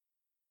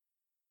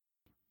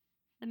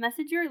The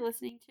message you are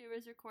listening to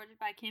is recorded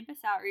by Campus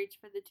Outreach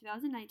for the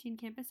 2019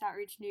 Campus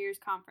Outreach New Year's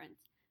Conference.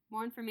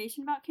 More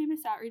information about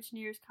Campus Outreach New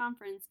Year's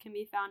Conference can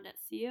be found at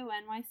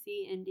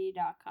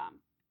conycindy.com.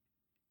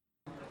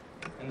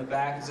 In the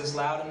back, is this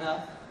loud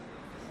enough?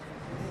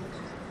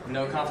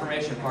 No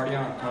confirmation, party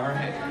on. All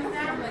right.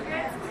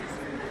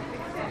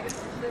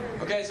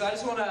 Okay, so I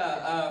just want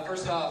to,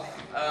 first off,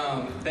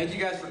 thank you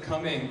guys for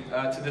coming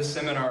to this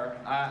seminar.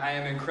 I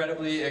am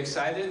incredibly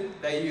excited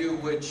that you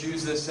would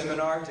choose this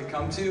seminar to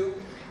come to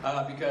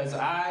because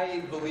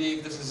I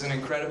believe this is an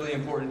incredibly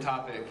important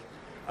topic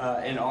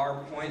in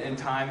our point in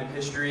time in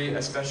history,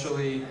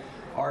 especially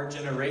our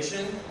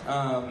generation.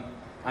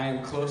 I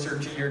am closer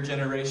to your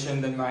generation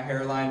than my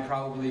hairline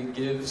probably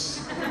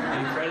gives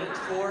any credit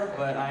for,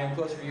 but I am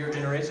closer to your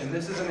generation.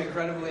 This is an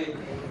incredibly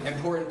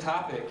important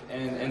topic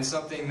and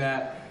something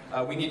that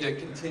we need to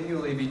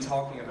continually be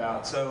talking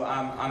about. So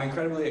I'm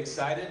incredibly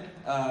excited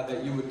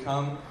that you would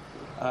come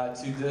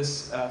to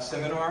this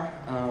seminar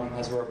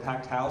as we're a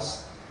packed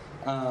house,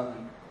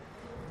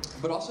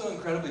 but also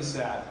incredibly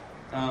sad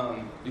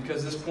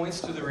because this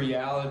points to the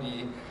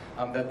reality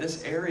that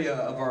this area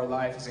of our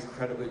life is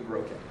incredibly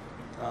broken.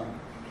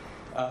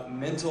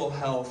 Mental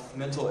health,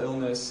 mental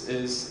illness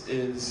it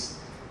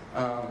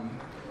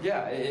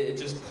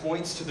just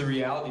points to the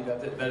reality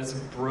that is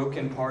a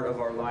broken part of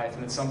our life,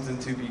 and it's something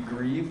to be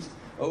grieved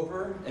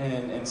over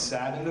and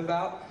saddened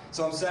about.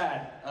 So I'm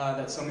sad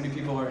that so many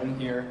people are in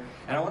here.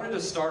 And I wanted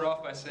to start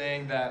off by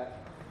saying that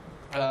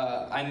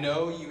I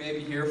know you may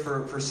be here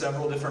for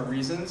several different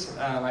reasons.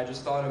 I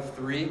just thought of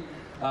three.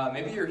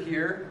 Maybe you're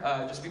here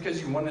just because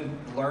you want to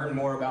learn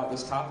more about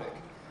this topic,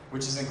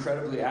 which is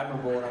incredibly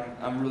admirable, and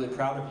I'm really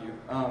proud of you,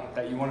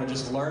 that you want to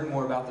just learn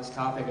more about this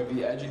topic and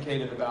be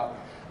educated about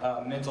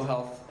mental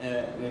health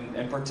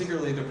and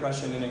particularly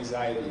depression and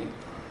anxiety.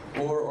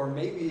 Or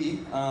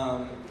maybe,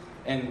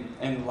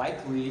 and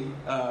likely,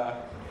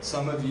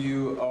 some of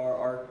you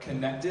are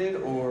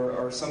connected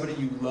or somebody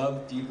you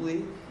love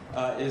deeply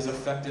is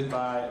affected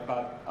by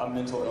a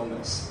mental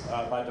illness,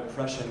 by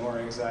depression or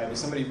anxiety.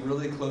 Somebody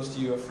really close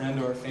to you, a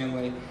friend or a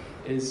family,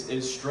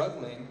 is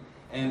struggling,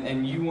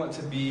 and you want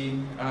to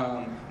be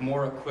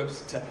more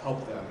equipped to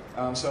help them.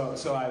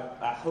 So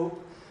I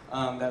hope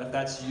that if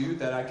that's you,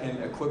 that I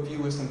can equip you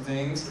with some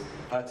things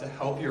to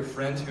help your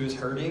friend who is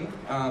hurting,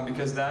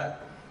 because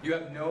that you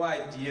have no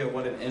idea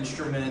what an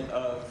instrument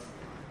of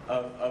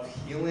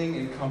healing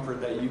and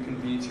comfort that you can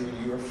be to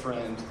your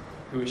friend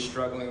who is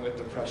struggling with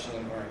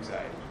depression or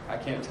anxiety. I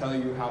can't tell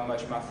you how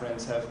much my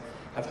friends have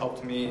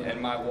helped me in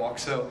my walk.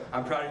 So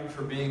I'm proud of you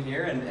for being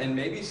here, and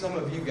maybe some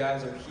of you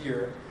guys are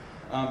here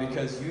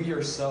because you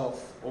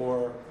yourself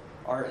are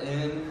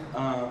in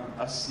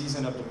a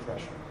season of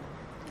depression.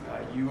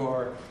 You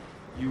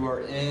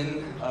are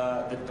in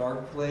the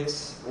dark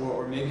place,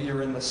 or maybe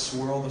you're in the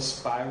swirl, the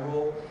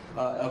spiral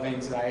of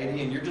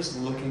anxiety, and you're just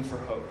looking for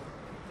hope.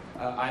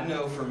 I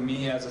know for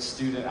me as a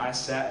student, I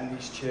sat in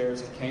these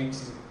chairs and came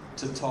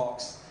to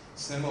talks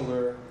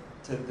similar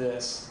to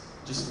this,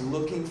 just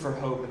looking for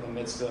hope in the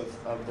midst of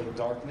the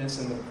darkness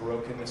and the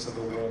brokenness of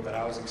the world that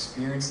I was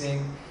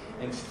experiencing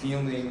and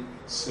feeling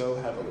so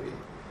heavily.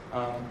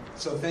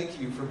 So thank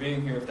you for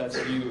being here if that's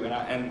you,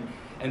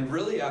 and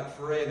really I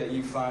pray that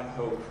you find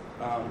hope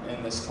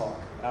in this talk.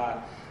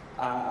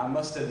 I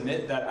must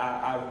admit that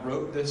I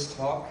wrote this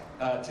talk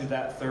to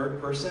that third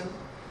person,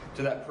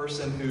 to that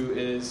person who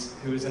is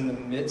in the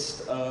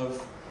midst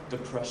of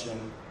depression,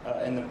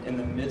 in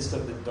the midst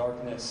of the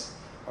darkness,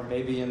 or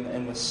maybe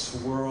in the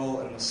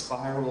swirl and the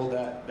spiral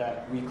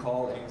that we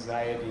call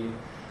anxiety.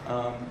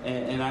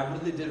 And I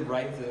really did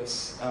write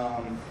this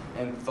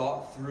and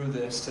thought through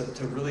this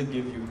to really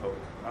give you hope.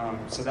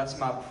 So that's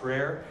my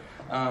prayer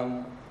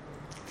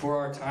for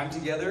our time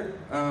together.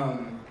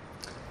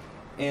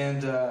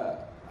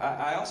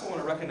 I also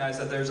want to recognize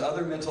that there's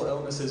other mental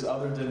illnesses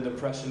other than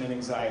depression and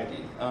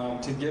anxiety.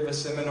 To give a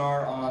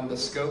seminar on the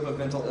scope of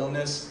mental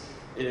illness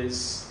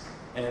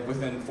and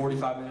within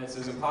 45 minutes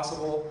is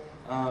impossible.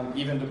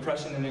 Even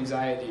depression and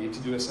anxiety, to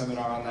do a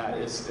seminar on that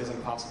is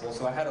impossible.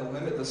 So I had to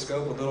limit the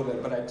scope a little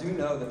bit, but I do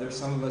know that there's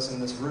some of us in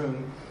this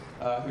room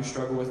who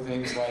struggle with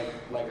things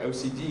like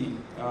OCD,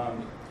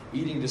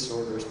 eating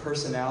disorders,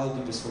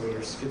 personality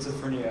disorders,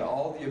 schizophrenia,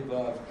 all the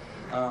above.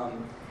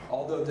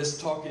 Although this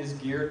talk is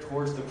geared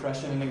towards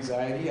depression and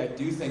anxiety, I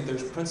do think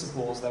there's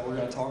principles that we're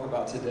going to talk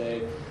about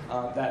today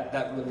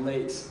that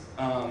relate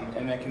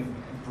and that can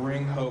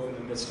bring hope in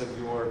the midst of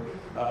your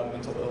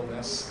mental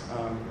illness.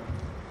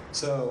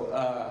 So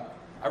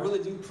I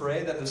really do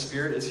pray that the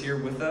Spirit is here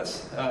with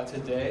us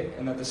today,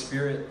 and that the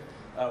Spirit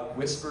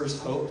whispers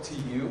hope to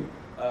you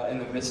in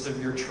the midst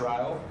of your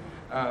trial.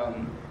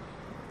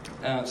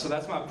 So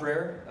that's my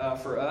prayer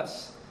for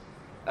us.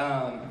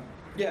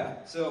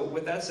 So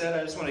with that said,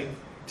 I just want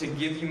to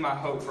give you my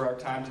hope for our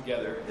time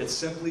together. It's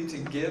simply to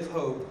give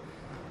hope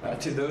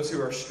to those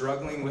who are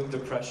struggling with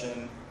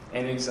depression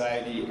and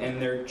anxiety in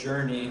their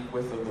journey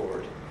with the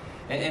Lord.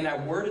 And I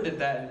worded it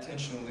that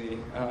intentionally,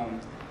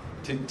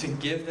 to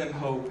give them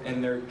hope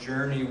in their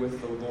journey with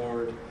the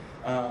Lord,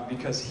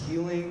 because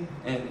healing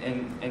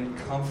and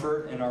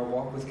comfort in our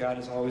walk with God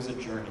is always a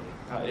journey.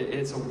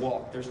 It's a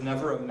walk. There's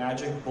never a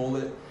magic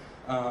bullet.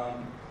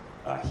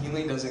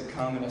 Healing doesn't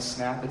come in a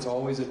snap. It's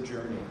always a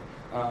journey.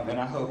 And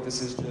I hope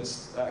this is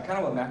just kind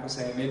of what Mac was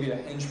saying, maybe a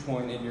hinge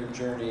point in your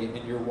journey,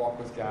 in your walk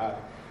with God,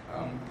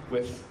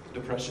 with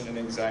depression and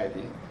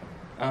anxiety.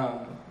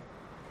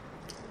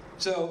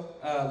 So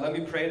let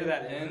me pray to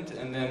that end,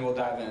 and then we'll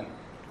dive in.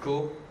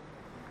 Cool?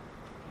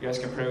 You guys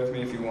can pray with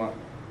me if you want.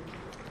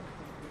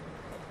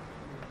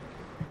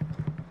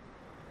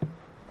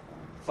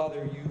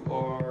 Father, you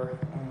are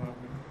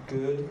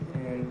good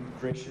and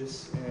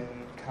gracious and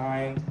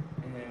kind,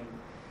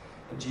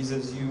 and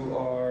Jesus, you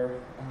are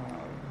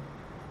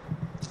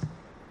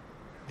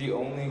the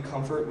only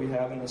comfort we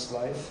have in this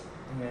life,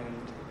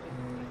 and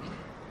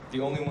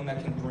the only one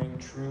that can bring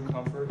true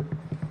comfort.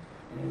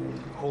 And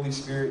Holy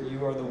Spirit,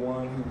 you are the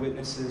one who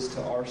witnesses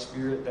to our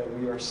spirit that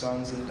we are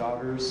sons and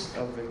daughters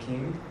of the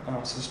King.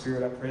 So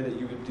Spirit, I pray that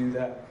you would do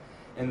that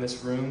in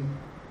this room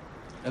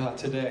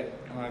today.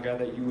 God,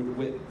 that you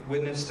would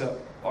witness to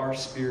our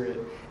spirit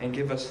and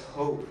give us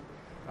hope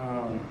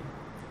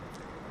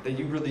that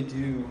you really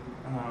do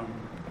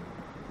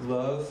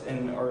love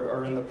and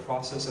are in the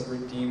process of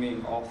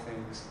redeeming all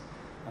things.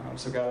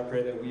 So God, I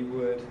pray that we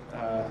would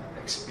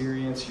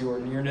experience your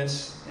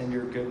nearness and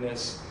your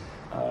goodness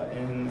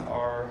in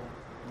our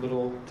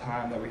little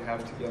time that we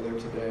have together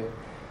today.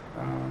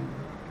 I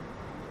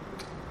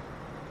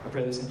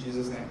pray this in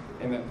Jesus' name.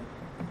 Amen.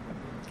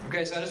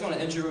 Okay, so I just want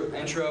to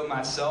intro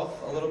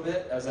myself a little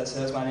bit. As that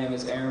says, my name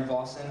is Aaron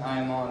Boston. I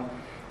am on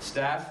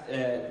staff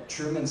at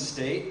Truman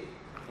State.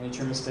 Any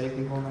Truman State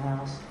people in the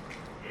house?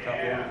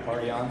 Yeah.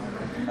 Party on.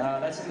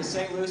 That's in the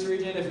St. Louis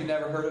region. If you've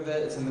never heard of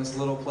it, it's in this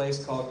little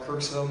place called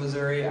Kirksville,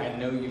 Missouri. I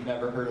know you've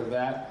never heard of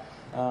that.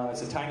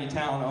 It's a tiny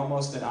town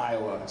almost in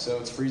Iowa, so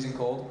it's freezing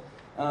cold.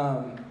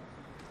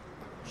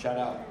 Shout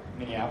out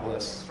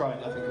Minneapolis. It's probably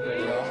nothing compared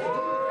to y'all.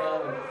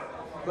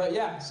 But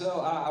yeah, so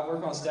I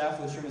work on staff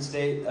with Truman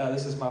State.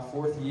 This is my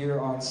 4th year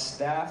on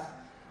staff.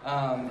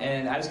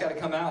 And I just got to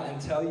come out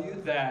and tell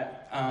you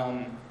that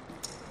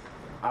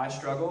I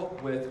struggle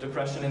with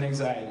depression and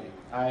anxiety.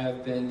 I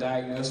have been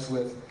diagnosed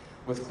with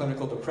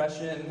clinical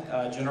depression,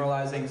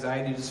 generalized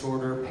anxiety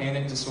disorder,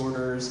 panic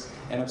disorders,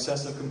 and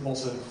obsessive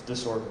compulsive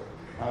disorder.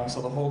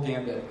 So the whole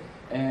gambit.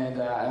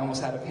 And I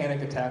almost had a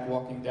panic attack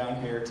walking down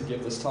here to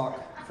give this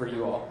talk for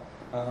you all.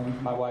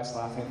 My wife's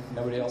laughing.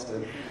 Nobody else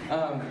did.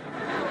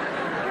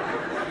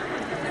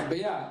 But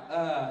yeah,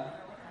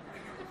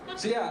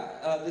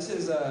 this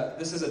is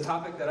a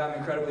topic that I'm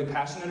incredibly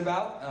passionate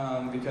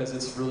about because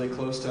it's really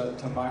close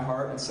to my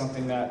heart and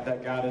something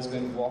that God has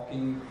been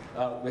walking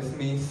with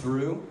me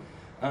through.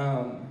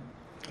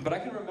 But I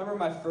can remember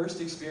my first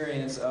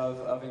experience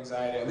of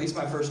anxiety, at least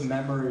my first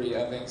memory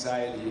of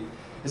anxiety.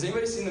 Has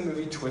anybody seen the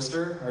movie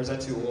Twister, or is that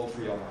too old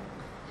for y'all?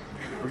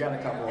 We got a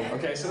couple.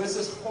 Okay, so it's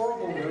this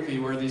horrible movie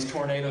where these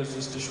tornadoes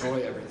just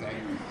destroy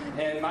everything.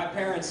 And my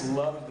parents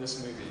loved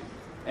this movie,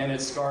 and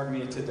it scarred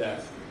me to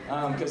death.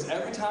 Because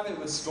every time it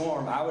would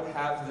storm, I would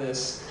have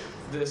this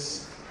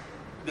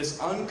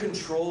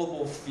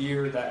uncontrollable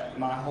fear that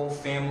my whole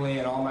family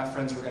and all my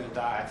friends were going to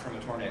die from a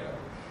tornado.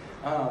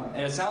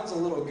 And it sounds a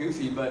little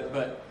goofy,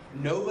 but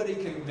nobody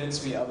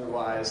convinced me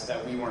otherwise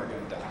that we weren't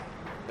going to die.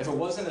 If it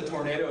wasn't a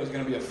tornado, it was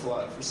going to be a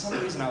flood. For some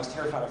reason, I was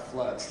terrified of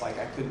floods. Like,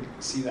 I couldn't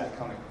see that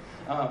coming.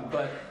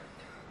 But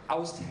I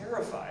was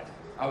terrified.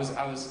 I would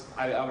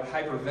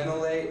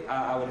hyperventilate.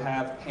 I would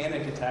have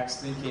panic attacks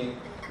thinking,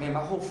 man,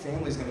 my whole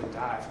family's going to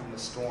die from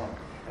this storm.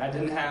 And I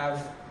didn't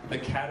have the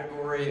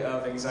category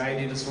of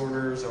anxiety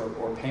disorders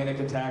or panic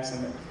attacks.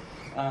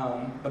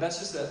 But that's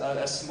just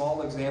a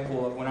small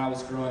example of when I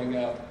was growing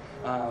up.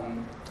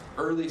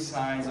 Early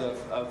signs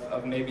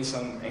of maybe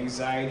some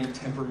anxiety,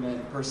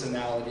 temperament,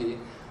 personality,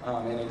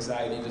 and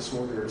anxiety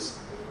disorders.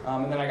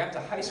 And then I got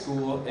to high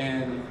school,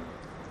 and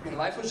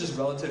life was just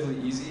relatively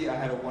easy. I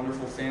had a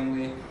wonderful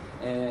family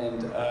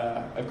and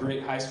a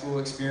great high school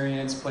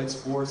experience, played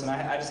sports, and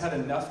I just had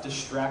enough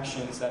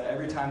distractions that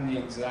every time the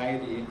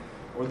anxiety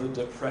or the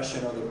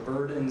depression or the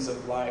burdens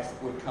of life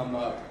would come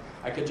up,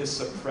 I could just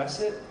suppress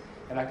it,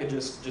 and I could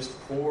just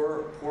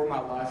pour my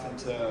life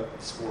into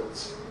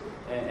sports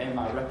and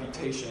my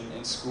reputation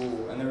in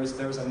school. And there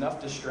was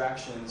enough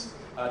distractions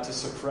to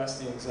suppress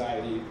the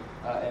anxiety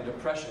and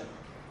depression.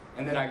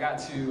 And then I got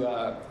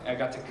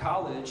to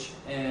college,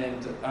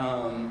 and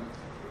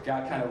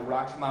God kind of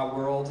rocked my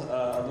world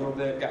a little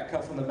bit. Got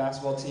cut from the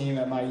basketball team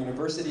at my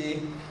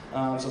university,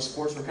 so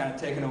sports were kind of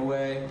taken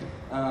away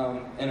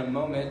in a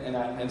moment,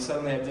 and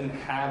suddenly I didn't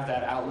have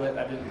that outlet.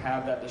 I didn't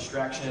have that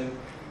distraction.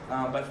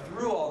 But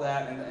through all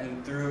that,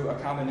 and through a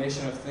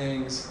combination of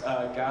things,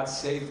 God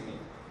saved me.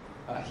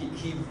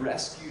 He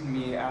rescued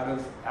me out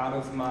of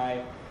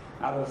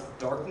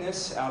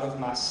darkness, out of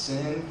my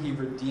sin. He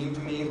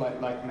redeemed me,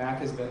 like Mac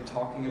has been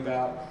talking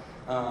about.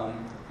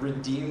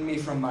 Redeemed me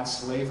from my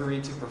slavery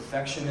to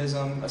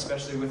perfectionism,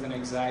 especially with an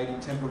anxiety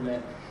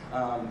temperament.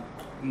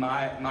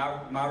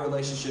 My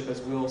relationship,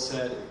 as Will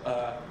said,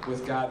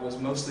 with God was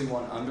mostly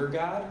one under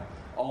God.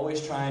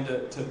 always trying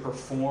to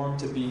perform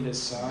to be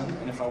his son.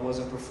 And if I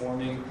wasn't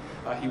performing,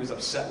 he was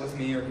upset with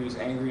me or he was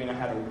angry, and I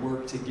had to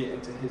work to get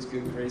into his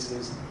good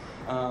graces.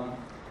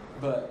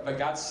 But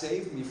God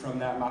saved me from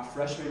that my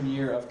freshman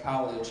year of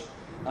college.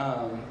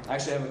 I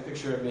actually have a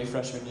picture of me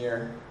freshman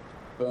year.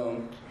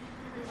 Boom.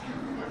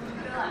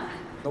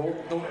 The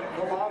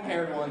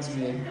long-haired one's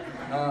me.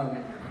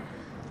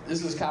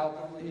 This is Kyle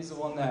Conley. He's the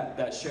one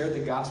that shared the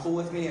gospel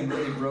with me and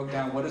really broke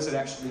down what does it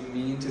actually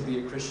mean to be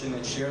a Christian,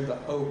 and shared the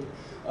hope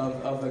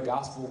of the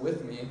gospel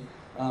with me,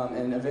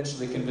 and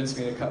eventually convinced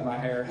me to cut my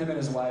hair. Him and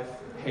his wife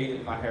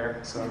hated my hair,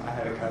 so I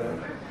had to cut it.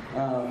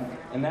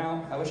 And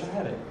now I wish I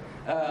had it.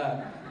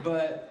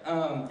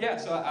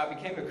 So I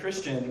became a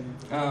Christian.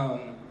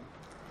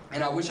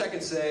 And I wish I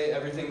could say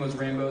everything was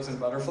rainbows and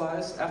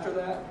butterflies after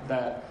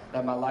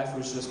that my life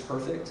was just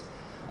perfect.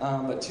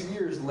 But 2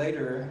 years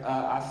later,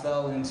 I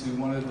fell into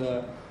one of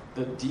the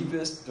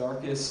deepest,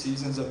 darkest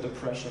seasons of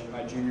depression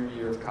my junior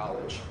year of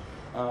college.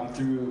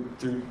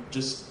 Through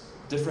just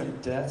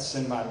different deaths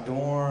in my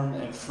dorm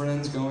and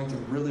friends going through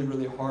really,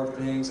 really hard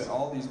things and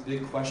all these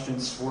big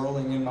questions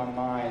swirling in my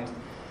mind.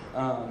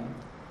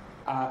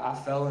 I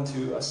fell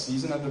into a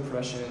season of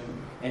depression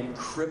and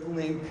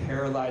crippling,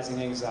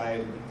 paralyzing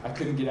anxiety. I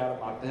couldn't get out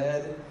of my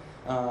bed.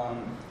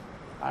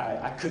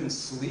 I couldn't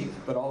sleep,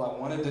 but all I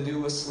wanted to do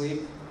was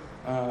sleep.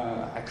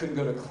 I couldn't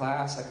go to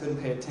class. I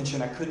couldn't pay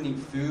attention. I couldn't eat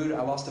food.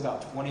 I lost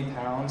about 20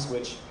 pounds,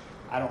 which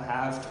I don't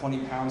have 20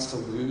 pounds to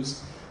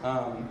lose.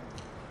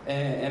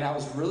 And I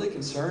was really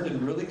concerned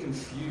and really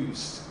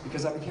confused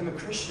because I became a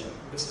Christian.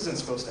 This isn't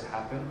supposed to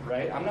happen,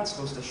 right? I'm not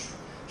supposed to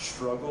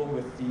struggle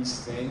with these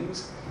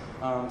things.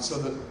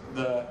 So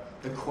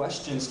the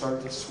questions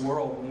started to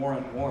swirl more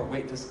and more.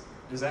 Wait, does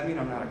that mean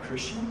I'm not a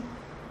Christian?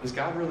 Does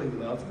God really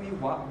love me?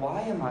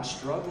 Why am I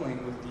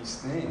struggling with these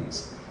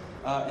things?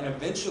 And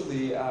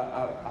eventually,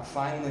 I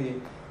finally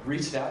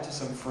reached out to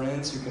some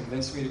friends who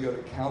convinced me to go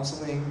to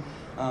counseling.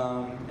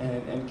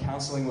 And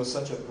counseling was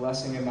such a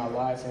blessing in my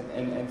life.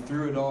 And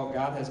through it all,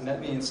 God has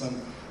met me in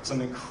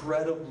some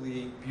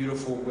incredibly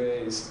beautiful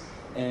ways.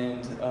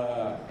 And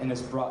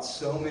has brought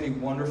so many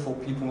wonderful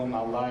people in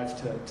my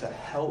life to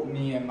help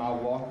me in my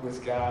walk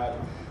with God.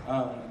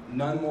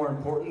 None more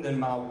important than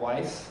my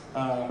wife.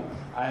 I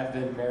have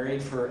been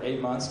married for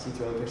 8 months. Can you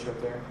throw the picture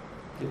up there?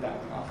 Get that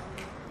one off.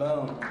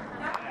 Boom.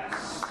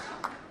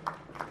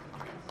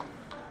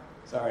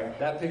 Sorry,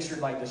 that picture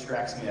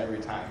distracts me every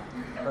time.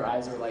 Her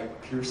eyes are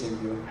piercing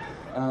you.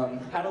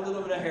 Had a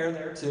little bit of hair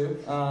there too.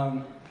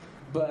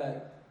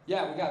 But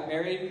yeah, we got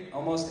married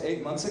almost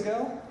 8 months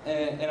ago,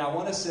 and I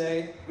want to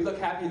say we look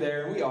happy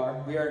there. We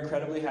are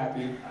incredibly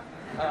happy.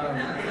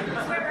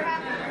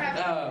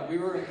 We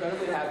were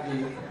incredibly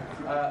happy,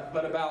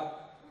 but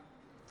about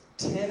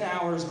 10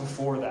 hours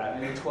before that,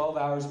 maybe 12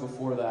 hours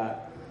before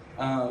that,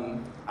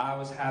 I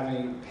was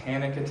having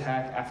panic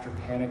attack after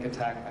panic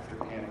attack after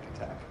panic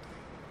attack.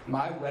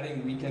 My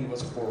wedding weekend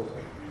was horrible.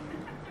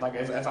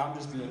 If I'm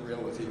just being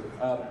real with you,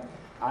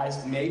 I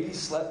maybe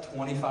slept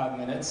 25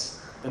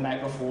 minutes the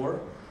night before.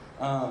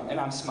 And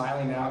I'm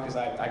smiling now because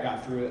I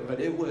got through it, but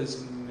it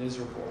was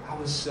miserable. I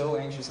was so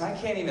anxious, and I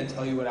can't even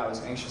tell you what I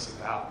was anxious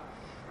about,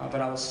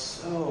 but I was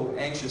so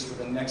anxious for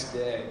the next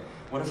day.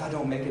 What if I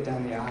don't make it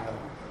down the aisle?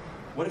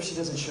 What if she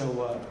doesn't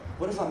show up?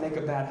 What if I make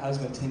a bad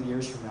husband 10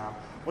 years from now?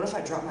 What if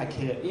I drop my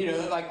kid?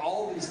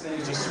 All these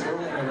things just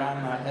swirling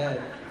around my head.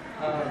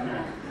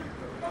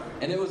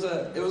 And it was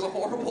a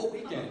horrible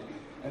weekend.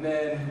 And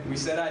then we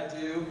said I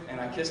do, and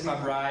I kissed my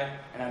bride,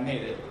 and I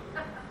made it.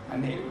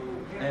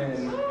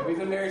 And we've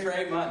been married for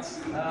 8 months.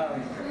 A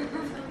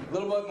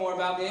little bit more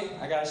about me.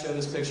 I gotta show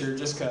this picture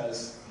just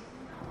cause.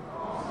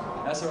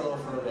 That's our little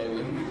fur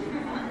baby.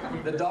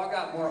 The dog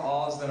got more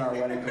awes than our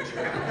wedding picture.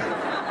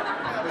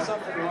 There's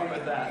something wrong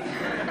with that.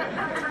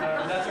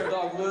 That's our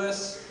dog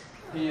Lewis.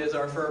 He is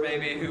our fur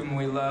baby, whom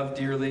we love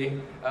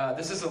dearly.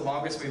 This is the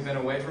longest we've been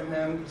away from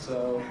him,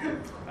 so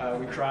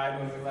we cried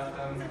when we left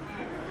him.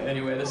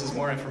 Anyway, this is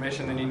more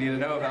information than you need to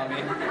know about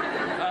me.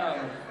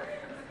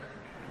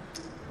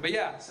 But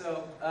yeah,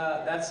 so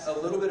that's a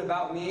little bit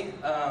about me.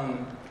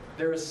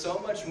 There is so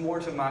much more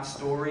to my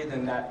story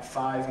than that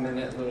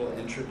 5-minute little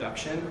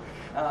introduction.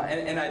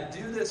 And I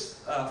do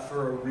this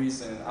for a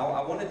reason.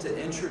 I wanted to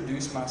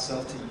introduce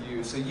myself to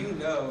you so you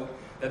know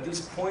that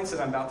these points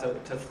that I'm about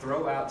to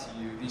throw out to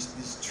you,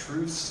 these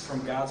truths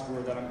from God's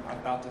Word that I'm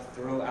about to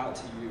throw out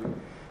to you,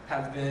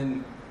 have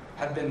been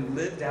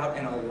lived out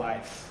in a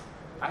life.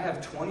 I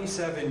have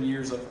 27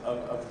 years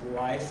of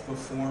life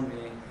before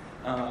me.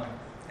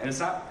 And it's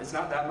not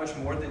that much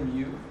more than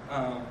you.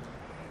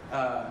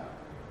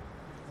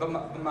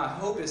 But my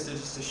hope is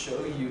to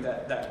show you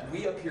that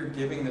we up here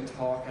giving the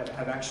talk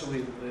have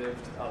actually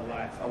lived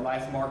a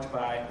life marked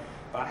by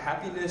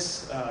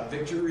happiness,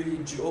 victory,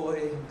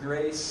 joy,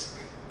 grace,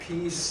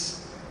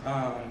 peace,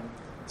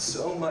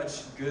 so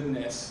much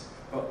goodness,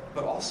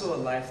 but also a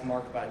life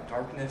marked by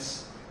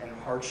darkness and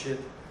hardship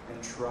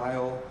and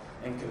trial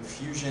and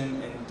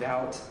confusion and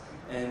doubt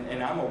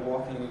And I'm a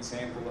walking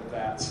example of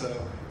that.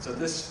 So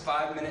this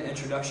 5-minute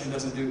introduction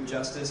doesn't do it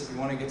justice. If you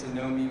want to get to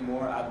know me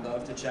more, I'd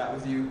love to chat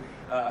with you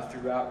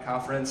throughout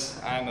conference.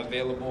 I'm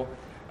available.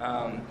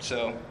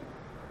 So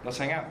let's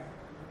hang out.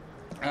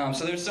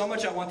 So there's so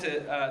much I want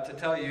to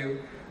tell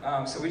you.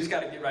 So we just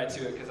got to get right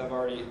to it because I've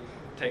already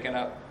taken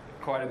up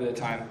quite a bit of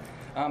time.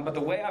 But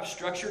the way I've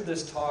structured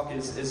this talk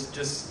is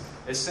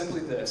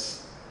simply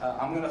this.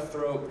 I'm going to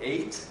throw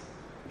 8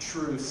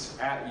 truths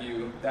at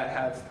you that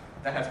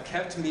have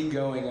kept me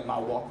going in my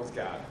walk with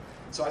God.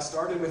 So I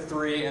started with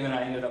 3 and then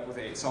I ended up with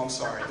 8. So I'm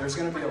sorry. There's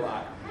going to be a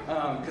lot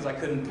because I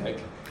couldn't pick.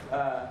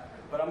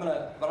 But I'm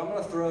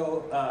gonna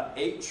throw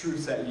 8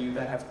 truths at you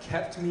that have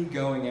kept me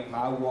going in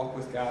my walk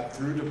with God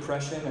through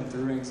depression and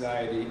through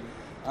anxiety.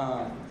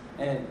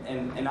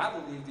 And I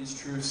believe these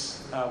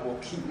truths will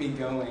keep me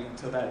going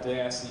till that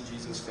day I see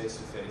Jesus face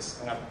to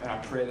face. And I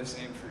pray the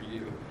same for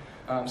you.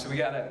 So we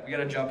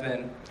gotta jump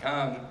in.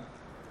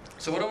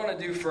 So what I want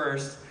to do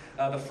first,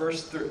 the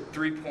first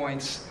 3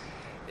 points,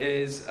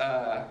 is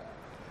I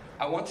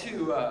want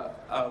to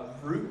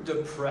root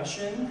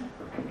depression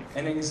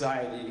and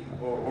anxiety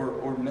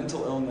or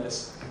mental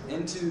illness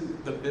into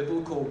the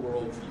biblical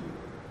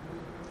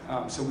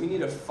worldview. So we need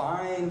to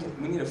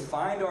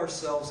find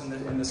ourselves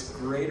in this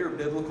greater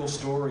biblical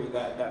story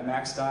that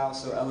Max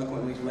Stiles so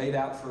eloquently laid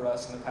out for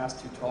us in the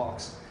past 2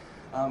 talks.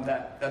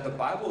 That the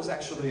Bible is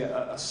actually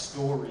a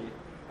story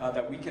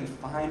that we can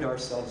find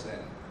ourselves in.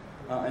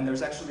 And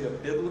there's actually a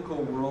biblical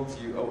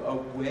worldview, a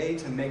way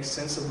to make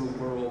sense of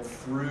the world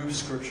through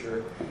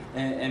Scripture.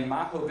 And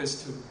my hope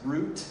is to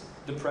root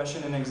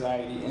depression and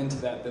anxiety into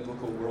that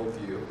biblical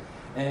worldview.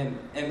 And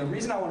the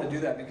reason I want to do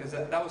that, because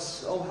that was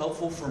so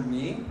helpful for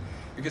me.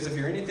 Because if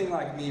you're anything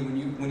like me,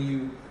 when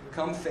you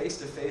come face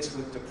to face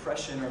with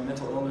depression or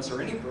mental illness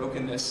or any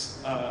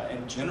brokenness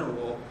in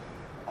general,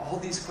 all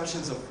these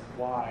questions of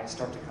why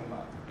start to come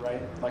up,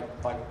 right? Like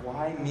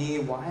why me?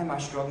 Why am I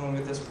struggling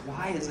with this?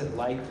 Why is it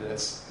like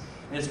this?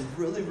 And it's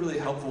really, really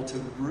helpful to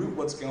root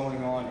what's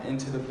going on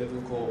into the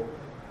biblical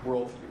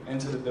worldview,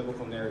 into the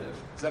biblical narrative.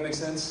 Does that make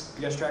sense?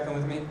 You guys tracking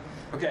with me?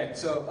 Okay,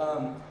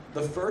 so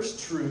the first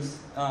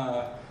truth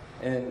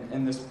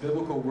in this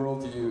biblical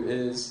worldview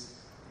is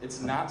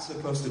it's not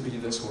supposed to be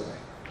this way.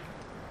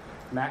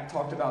 Mac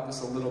talked about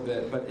this a little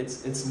bit, but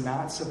it's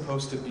not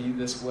supposed to be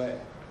this way.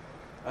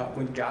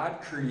 When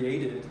God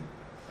created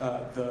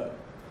the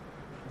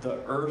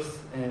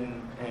earth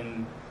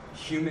and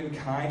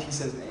humankind, he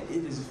says,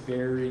 it is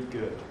very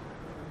good.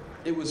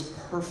 It was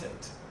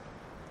perfect.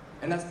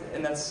 And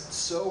that's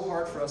so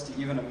hard for us to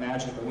even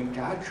imagine. But when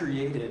God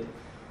created,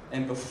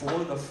 and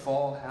before the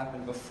fall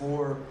happened,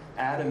 before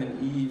Adam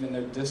and Eve in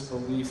their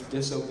disbelief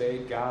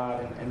disobeyed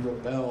God and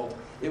rebelled,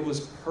 it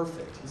was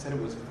perfect. He said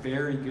it was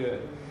very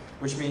good,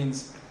 which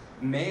means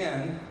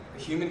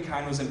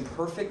humankind was in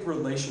perfect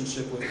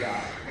relationship with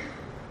God,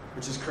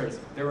 which is crazy.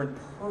 They were in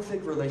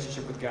perfect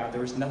relationship with God.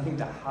 There was nothing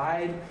to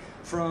hide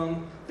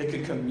from. They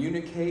could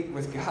communicate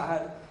with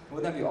God.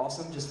 Wouldn't that be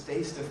awesome? Just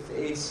face to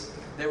face,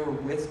 they were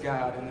with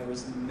God, and there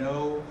was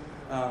no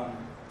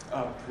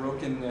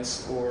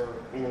brokenness or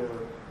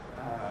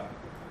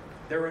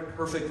they were in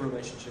perfect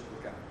relationship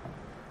with God.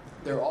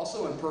 They're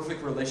also in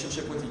perfect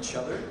relationship with each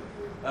other.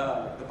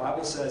 The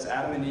Bible says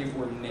Adam and Eve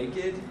were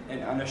naked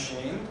and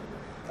unashamed,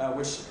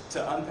 which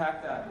to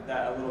unpack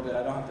that a little bit,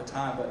 I don't have the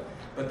time,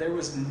 but there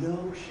was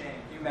no shame.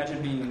 Can you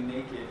imagine being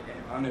naked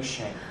and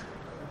unashamed?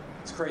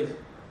 It's crazy.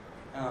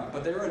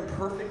 But they were in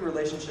perfect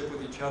relationship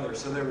with each other.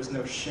 So there was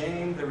no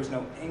shame, there was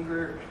no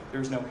anger, there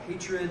was no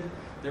hatred,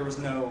 there was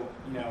no,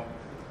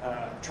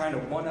 trying to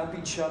one-up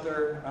each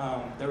other.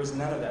 There was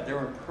none of that. They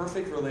were in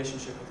perfect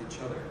relationship with each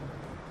other.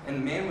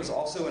 And man was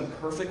also in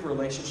perfect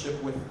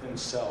relationship with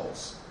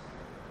themselves.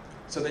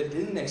 So they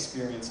didn't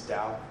experience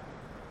doubt.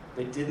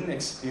 They didn't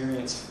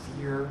experience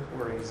fear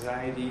or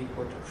anxiety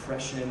or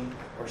depression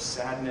or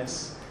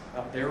sadness.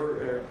 They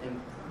were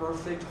in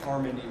perfect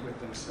harmony with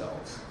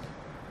themselves.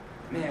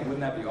 Man, wouldn't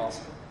that be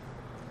awesome?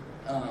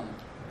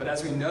 But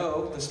as we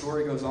know, the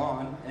story goes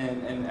on,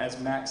 and as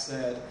Max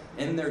said,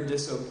 in their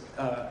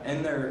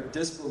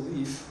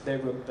disbelief, they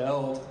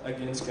rebelled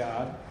against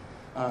God,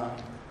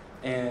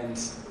 and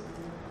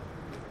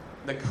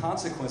the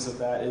consequence of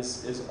that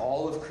is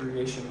all of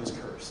creation was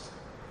cursed.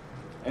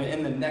 And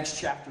in the next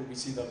chapter, we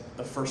see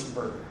the first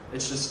murder.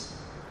 It's just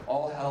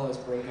all hell is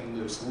broken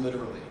loose,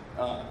 literally.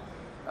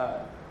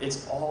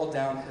 It's all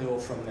downhill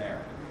from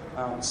there.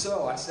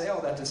 So I say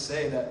all that to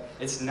say that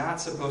it's not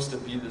supposed to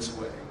be this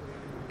way.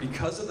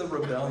 Because of the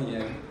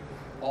rebellion,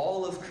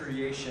 all of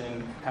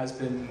creation has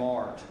been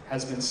marred,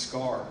 has been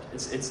scarred.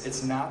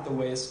 It's not the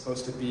way it's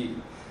supposed to be.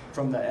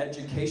 From the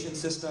education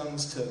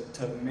systems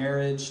to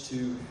marriage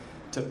to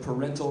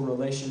parental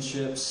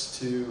relationships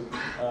to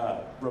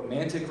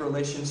romantic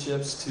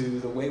relationships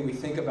to the way we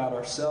think about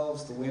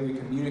ourselves, the way we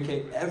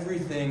communicate,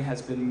 everything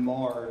has been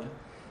marred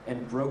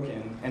and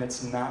broken, and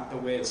it's not the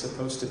way it's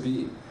supposed to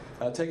be.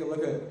 Take a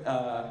look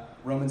at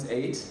Romans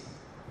 8.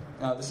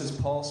 This is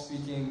Paul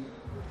speaking.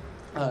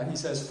 He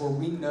says, "For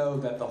we know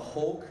that the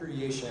whole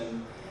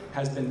creation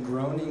has been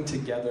groaning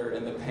together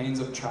in the pains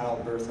of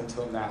childbirth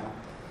until now.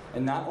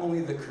 And not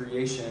only the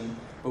creation,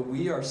 but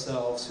we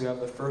ourselves who have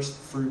the first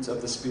fruits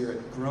of the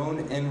Spirit groan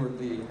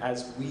inwardly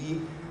as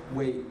we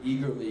wait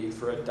eagerly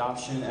for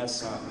adoption as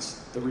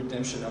sons, the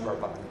redemption of our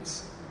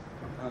bodies.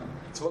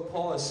 So what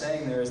Paul is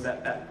saying there is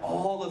that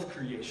all of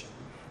creation,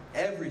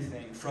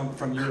 everything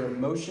from your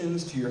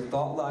emotions to your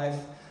thought life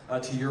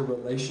to your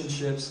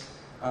relationships,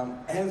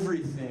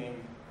 everything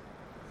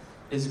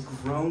is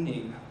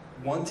groaning,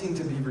 wanting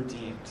to be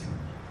redeemed.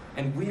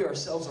 And we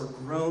ourselves are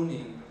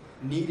groaning,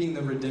 needing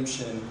the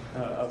redemption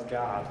of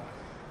God.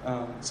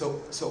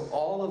 So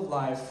all of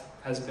life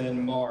has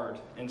been marred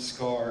and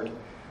scarred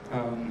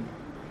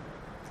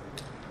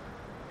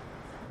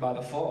by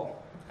the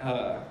fall.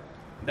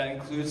 That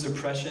includes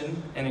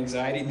depression and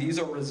anxiety. These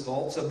are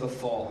results of the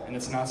fall, and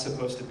it's not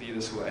supposed to be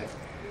this way.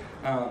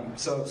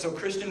 So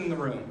Christian in the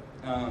room,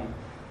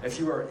 if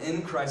you are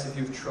in Christ, if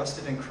you've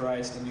trusted in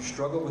Christ, and you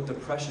struggle with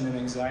depression and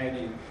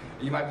anxiety,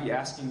 you might be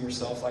asking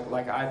yourself,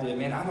 like I did,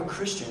 man, I'm a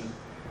Christian.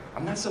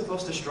 I'm not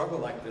supposed to struggle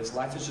like this.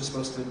 Life is just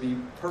supposed to be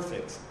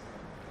perfect.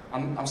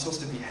 I'm supposed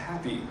to be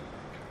happy.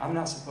 I'm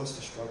not supposed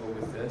to struggle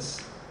with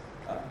this.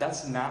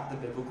 That's not the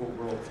biblical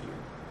worldview.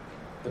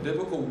 The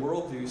biblical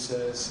worldview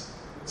says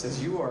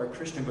you are a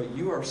Christian, but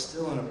you are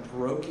still in a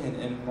broken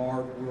and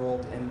marred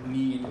world in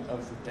need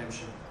of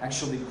redemption,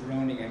 actually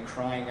groaning and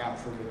crying out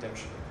for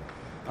redemption.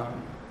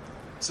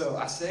 So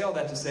I say all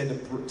that to say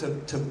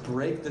to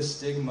break the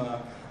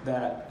stigma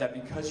that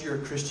because you're a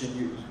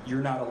Christian,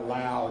 you're not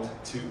allowed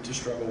to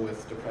struggle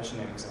with depression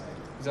and anxiety.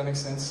 Does that make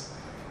sense?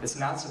 It's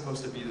not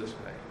supposed to be this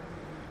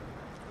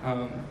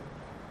way.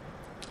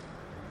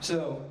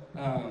 So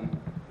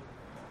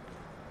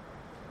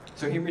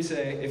hear me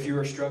say, if you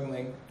are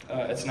struggling,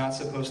 it's not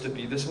supposed to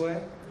be this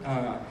way.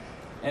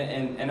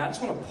 And I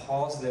just want to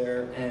pause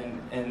there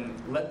and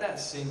let that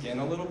sink in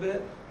a little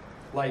bit.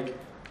 Like,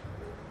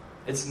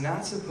 it's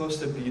not supposed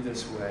to be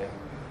this way.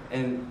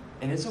 And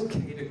it's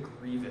okay to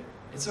grieve it.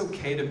 It's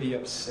okay to be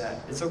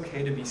upset. It's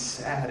okay to be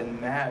sad and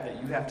mad that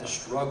you have to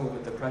struggle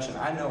with depression.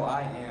 I know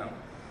I am.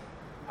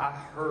 I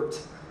hurt.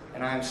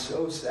 And I am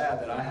so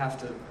sad that I have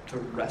to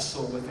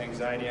wrestle with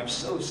anxiety. I'm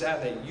so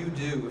sad that you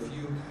do if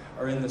you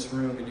are in this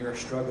room and you are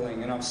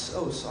struggling. And I'm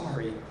so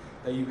sorry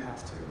that you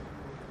have to.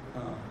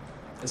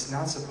 It's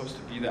not supposed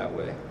to be that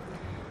way.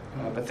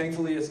 But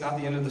thankfully, it's not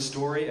the end of the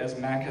story, as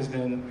Mac has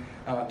been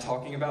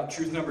talking about.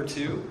 Truth number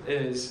 2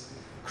 is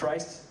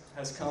Christ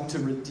has come to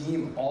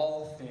redeem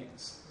all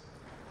things.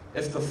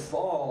 If the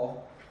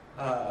fall,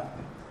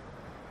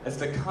 if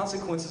the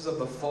consequences of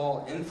the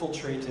fall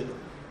infiltrated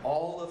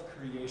all of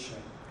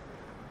creation,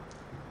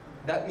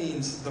 that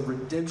means the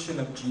redemption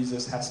of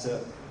Jesus has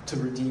to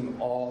redeem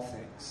all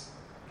things.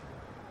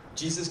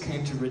 Jesus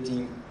came to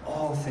redeem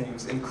all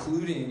things,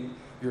 including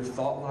your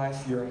thought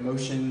life, your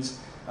emotions,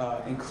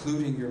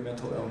 including your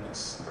mental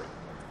illness,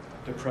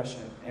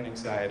 depression, and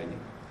anxiety.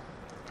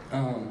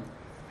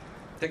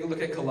 Take a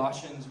look at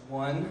Colossians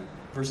 1,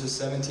 verses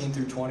 17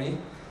 through 20.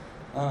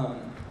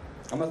 I'm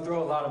going to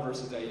throw a lot of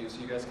verses at you,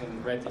 so you guys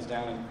can write these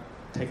down and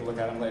take a look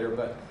at them later.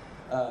 But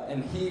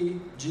and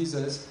he,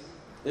 Jesus,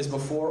 is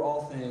before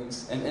all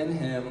things, and in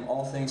him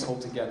all things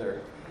hold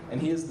together. And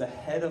he is the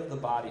head of the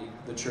body,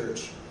 the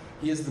church.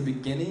 He is the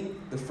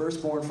beginning, the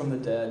firstborn from the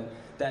dead,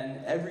 that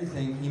in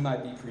everything he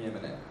might be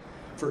preeminent.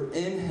 For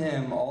in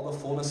him all the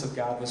fullness of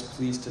God was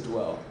pleased to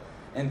dwell,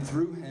 and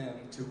through him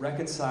to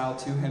reconcile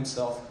to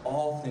himself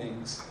all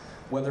things,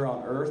 whether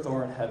on earth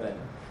or in heaven,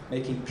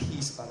 making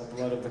peace by the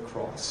blood of the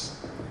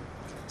cross.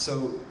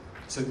 So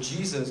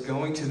Jesus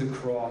going to the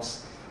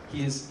cross,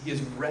 he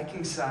is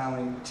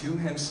reconciling to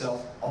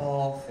himself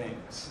all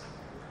things.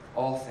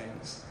 All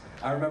things.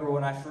 I remember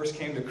when I first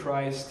came to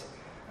Christ,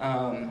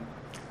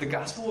 the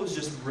gospel was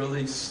just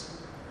really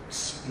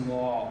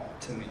small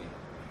to me.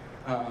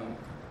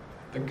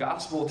 The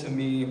gospel to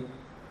me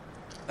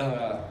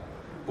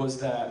was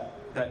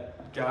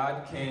that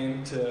God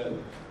came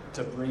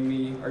to bring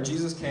me, or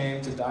Jesus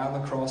came to die on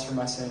the cross for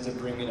my sins and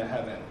bring me to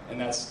heaven, and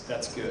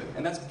that's good,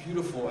 and that's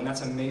beautiful, and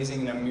that's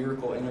amazing, and a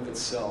miracle in of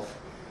itself.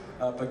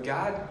 But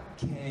God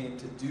came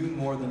to do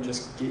more than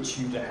just get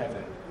you to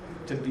heaven,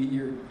 to be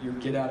your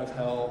get out of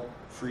hell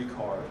free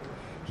card.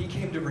 He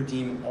came to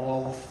redeem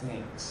all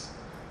things.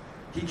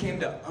 He came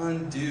to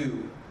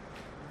undo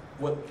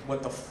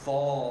what the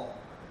fall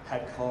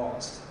had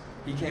caused.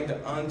 He came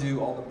to undo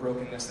all the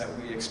brokenness that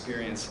we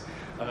experience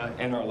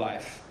in our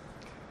life.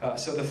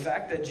 So the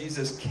fact that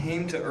Jesus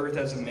came to earth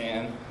as a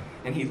man,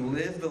 and he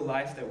lived the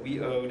life that we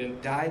owed and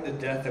died the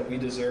death that we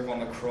deserve on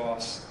the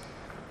cross,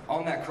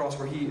 on that cross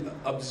where he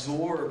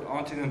absorbed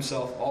onto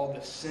himself all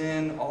the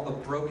sin, all the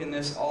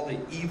brokenness, all the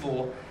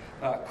evil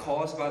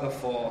caused by the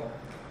fall,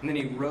 and then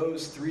he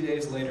rose 3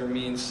 days later,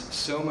 means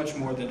so much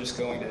more than just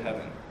going to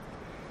heaven.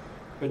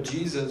 But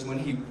Jesus, when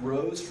he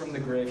rose from the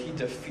grave, he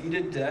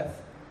defeated death,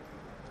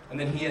 and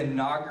then he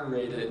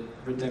inaugurated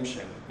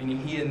redemption, meaning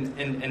he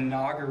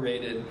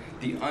inaugurated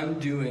the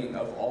undoing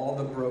of all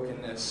the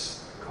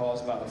brokenness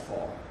caused by the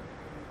fall.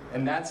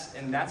 And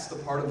that's the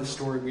part of the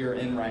story we are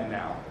in right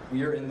now.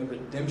 We are in the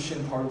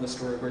redemption part of the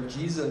story where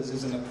Jesus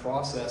is in the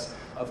process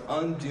of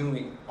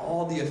undoing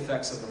all the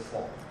effects of the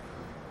fall.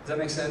 Does that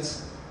make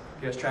sense?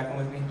 You guys tracking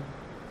with me?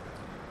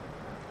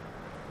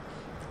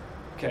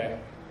 Okay.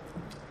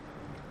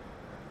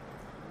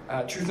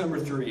 Truth number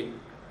 3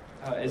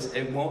 is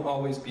it won't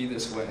always be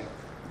this way.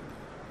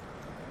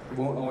 It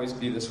won't always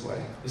be this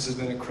way. This has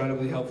been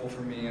incredibly helpful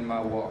for me in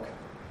my walk.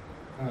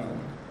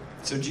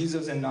 So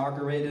Jesus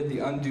inaugurated the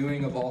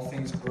undoing of all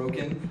things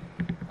broken,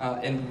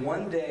 and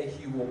one day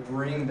he will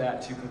bring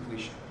that to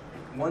completion.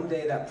 One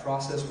day that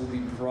process will be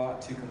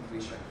brought to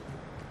completion.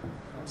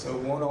 So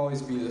it won't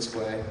always be this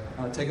way.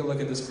 Take a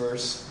look at this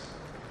verse.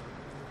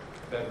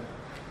 Okay.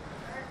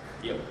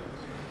 Yep.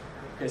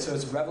 Okay, so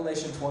it's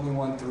Revelation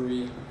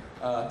 21:3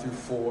 through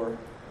 4.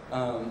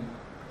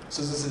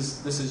 So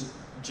this is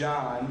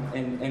John,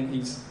 and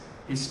he's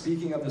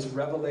speaking of this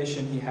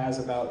revelation he has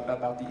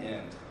about the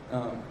end.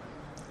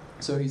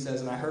 So he says,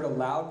 "And I heard a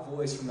loud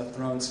voice from the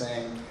throne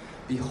saying,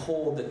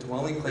 'Behold, the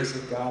dwelling place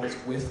of God is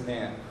with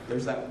man.'"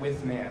 There's that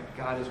with man.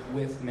 God is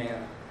with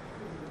man.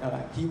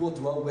 "He will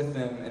dwell with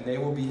them, and they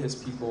will be his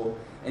people,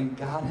 and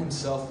God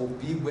himself will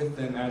be with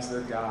them as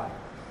their God.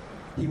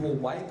 He will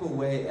wipe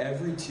away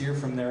every tear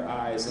from their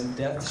eyes, and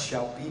death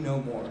shall be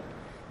no more.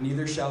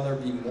 Neither shall there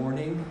be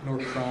mourning, nor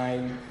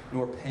crying,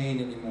 nor pain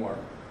anymore,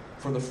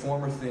 for the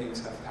former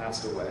things have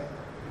passed away."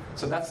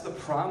 So that's the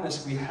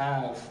promise we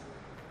have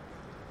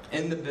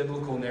in the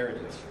biblical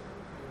narrative,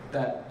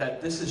 that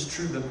this is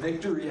true. The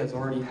victory has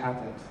already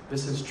happened.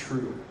 This is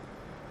true.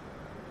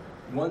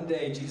 One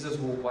day, Jesus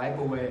will wipe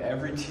away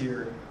every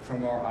tear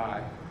from our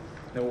eye.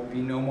 There will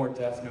be no more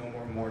death, no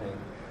more mourning.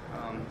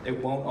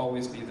 It won't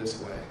always be this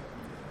way.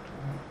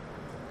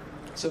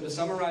 So to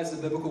summarize the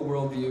biblical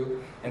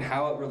worldview and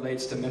how it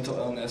relates to mental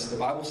illness, the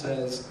Bible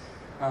says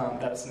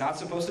that it's not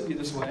supposed to be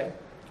this way,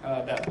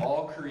 that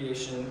all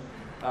creation,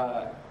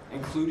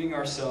 including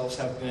ourselves,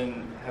 have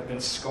been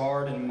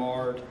scarred and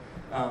marred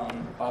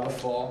by the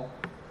fall.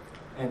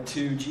 And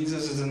 2,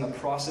 Jesus is in the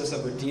process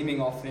of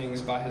redeeming all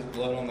things by his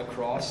blood on the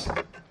cross.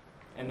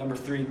 And number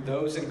 3,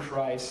 those in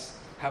Christ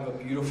have a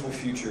beautiful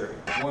future,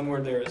 one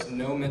where there is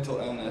no mental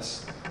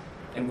illness,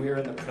 and we are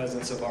in the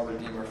presence of our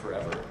Redeemer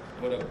forever.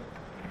 What a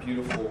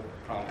beautiful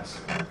promise.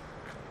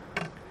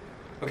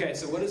 Okay,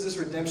 so what does this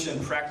redemption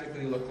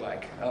practically look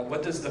like?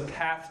 What does the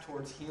path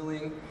towards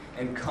healing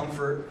and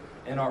comfort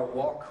in our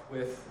walk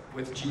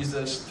with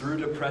Jesus through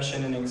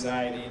depression and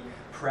anxiety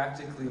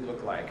practically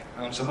look like?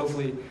 So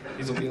hopefully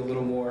these will be a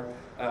little more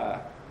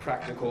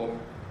practical.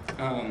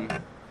 Sorry,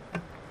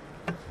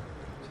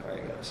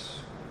 guys.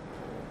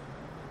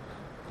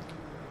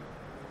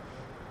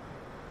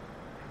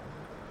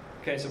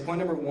 Okay, so point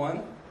number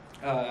 1.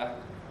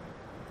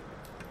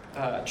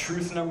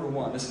 Truth number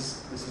 1. This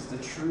is the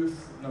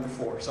truth number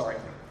 4. Sorry.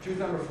 Truth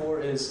number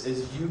 4 is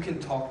you can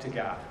talk to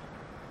God.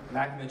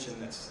 Mac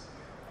mentioned this.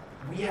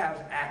 We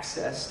have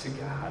access to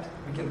God.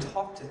 We can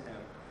talk to him.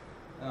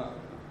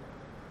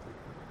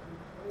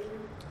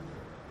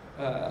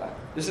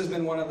 This has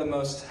been one of the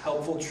most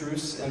helpful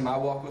truths in my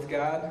walk with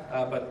God,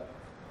 but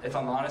if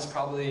I'm honest,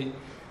 probably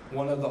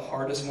one of the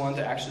hardest ones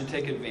to actually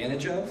take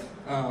advantage of.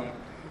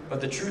 But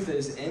the truth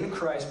is, in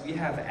Christ, we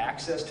have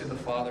access to the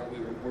Father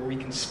where we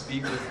can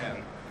speak with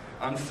him,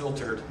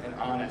 unfiltered and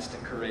honest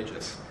and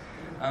courageous.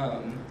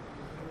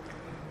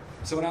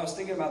 So when I was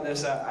thinking about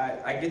this,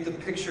 I get the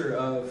picture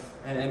of,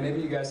 and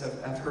maybe you guys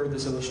have heard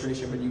this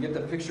illustration, but you get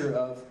the picture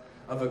of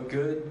a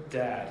good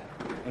dad.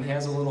 And he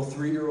has a little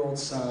 3-year-old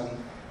son,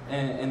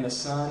 and the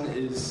son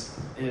is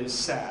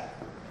sad.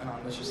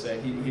 Let's just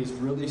say he's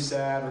really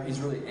sad, or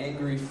he's really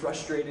angry,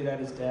 frustrated at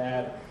his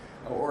dad,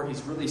 or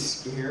he's really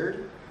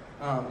scared.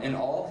 And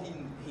all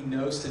he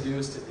knows to do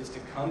is to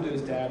come to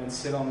his dad and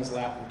sit on his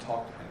lap and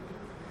talk to him.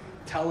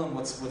 Tell him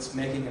what's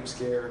making him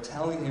scared,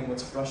 telling him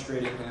what's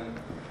frustrating him.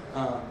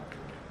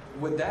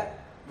 Would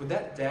that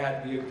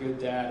dad be a good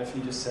dad if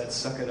he just said,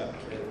 "Suck it up,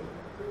 kid"?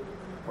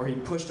 Or he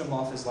pushed him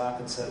off his lap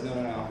and said,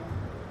 No,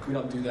 we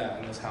don't do that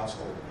in this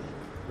household.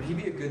 Would he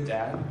be a good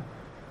dad?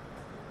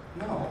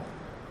 No.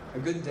 A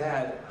good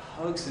dad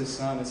hugs his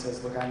son and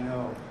says, "Look, I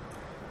know.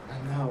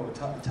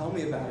 Tell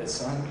me about it,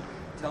 son.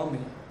 Tell me."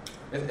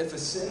 If a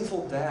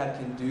sinful dad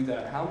can do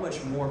that, how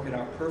much more can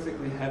our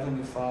perfectly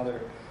heavenly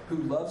Father, who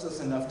loves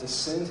us enough to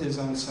send his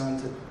own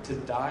son to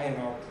die in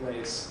our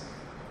place,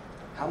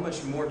 how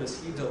much more does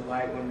he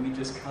delight when we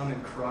just come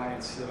and cry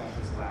and sit on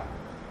his lap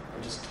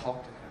and just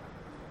talk to him?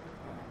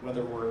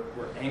 Whether we're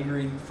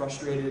angry,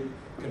 frustrated,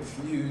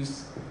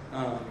 confused,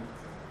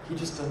 he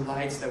just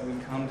delights that we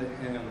come to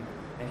him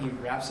and he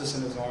wraps us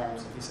in his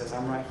arms and he says,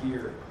 "I'm right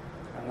here.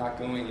 I'm not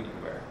going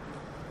anywhere."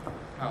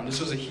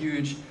 This was a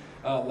huge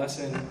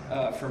lesson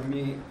for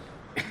me.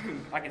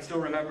 I can still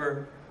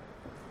remember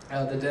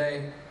the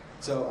day.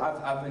 So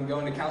I've been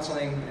going to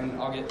counseling,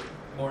 and I'll get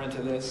more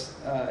into this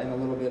in a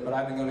little bit, but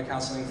I've been going to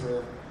counseling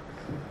for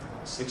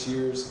 6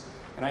 years.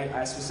 And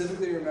I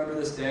specifically remember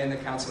this day in the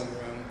counseling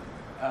room.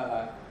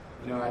 I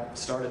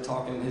started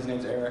talking, his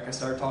name's Eric. I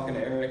started talking to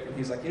Eric, and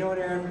he's like, "You know what,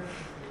 Aaron?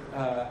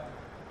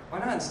 why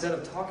not instead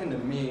of talking to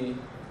me,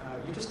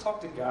 you just talk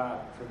to God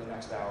for the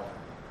next hour?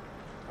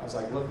 I was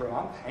like, look, bro,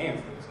 I'm paying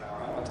for this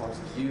hour. I don't want to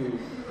talk to you.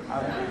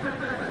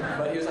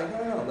 But he was like,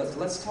 no,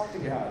 let's talk to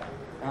God.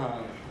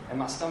 And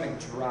my stomach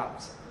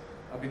dropped.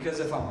 Because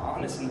if I'm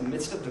honest, in the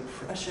midst of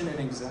depression and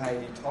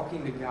anxiety,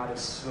 talking to God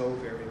is so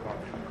very hard.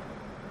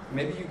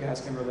 Maybe you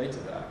guys can relate to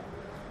that.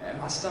 And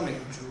my stomach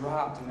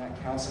dropped in that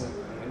counseling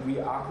room. And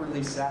we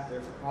awkwardly sat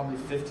there for probably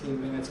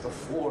 15 minutes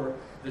before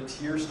the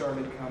tears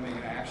started coming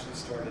and I actually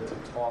started to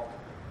talk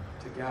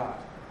to God.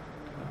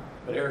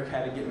 But Eric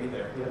had to get me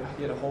there.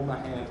 He had to hold my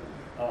hand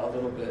a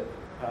little bit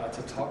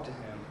to talk to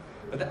him.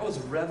 But that was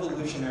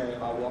revolutionary in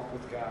my walk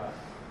with God,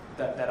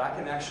 that I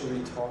can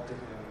actually talk to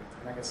him.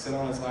 And I can sit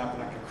on his lap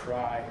and I can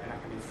cry and I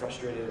can be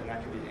frustrated and I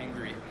can be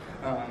angry.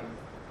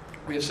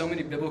 We have so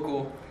many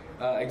biblical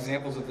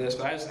examples of this,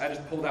 but I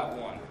just pulled out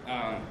one.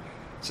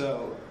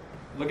 So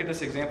look at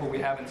this example we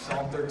have in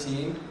Psalm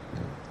 13.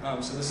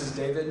 So this is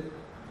David.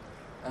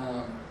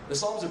 The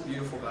Psalms are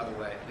beautiful, by the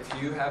way.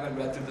 If you haven't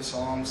read through the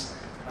Psalms,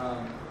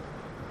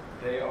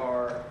 they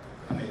are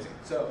amazing.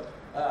 So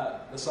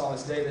the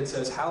psalmist David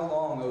says, "How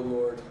long, O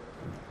Lord,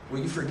 will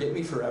you forget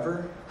me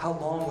forever? How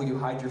long will you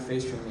hide your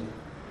face from me?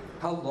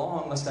 How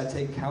long must I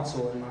take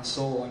counsel in my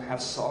soul and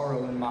have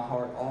sorrow in my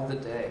heart all the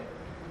day?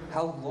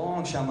 How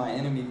long shall my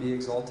enemy be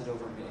exalted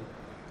over me?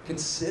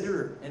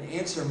 Consider and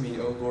answer me,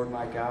 O Lord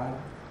my God.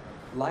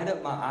 Light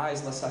up my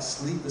eyes, lest I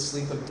sleep the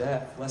sleep of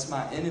death, lest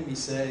my enemy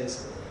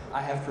says,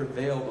 I have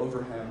prevailed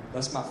over him,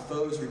 lest my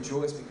foes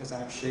rejoice because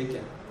I am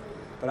shaken.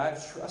 But I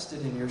have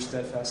trusted in your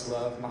steadfast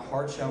love. My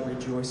heart shall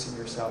rejoice in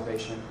your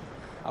salvation.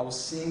 I will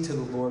sing to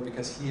the Lord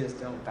because he has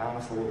dealt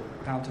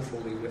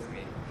bountifully with me."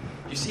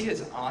 You see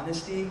his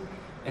honesty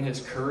and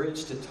his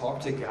courage to talk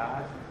to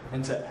God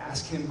and to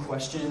ask him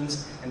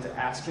questions and to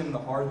ask him the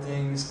hard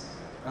things.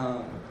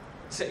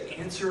 Say,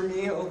 "Answer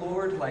me, O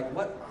Lord." Like,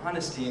 what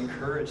honesty and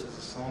courage does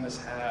the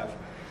psalmist have?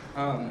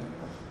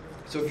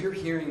 So if you're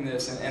hearing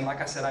this, and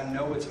like I said, I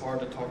know it's hard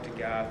to talk to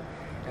God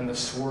in the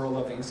swirl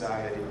of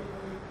anxiety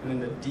and in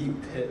the deep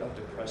pit of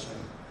depression.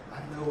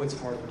 I know it's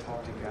hard to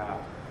talk to God.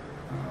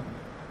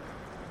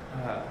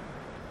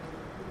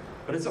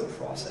 But it's a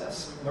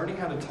process. Learning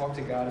how to talk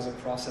to God is a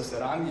process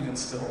that I'm even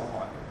still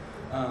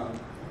on.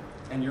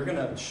 And you're going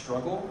to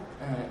struggle,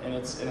 and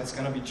it's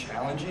going to be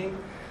challenging.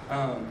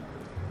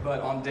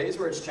 But on days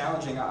where it's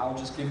challenging, I'll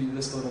just give you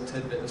this little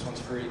tidbit. This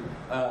one's free.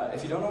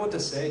 If you don't know what to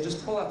say,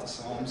 just pull out the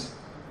Psalms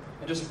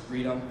and just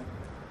read them.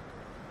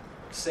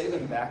 Say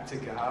them back to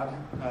God.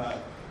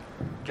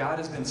 God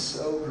has been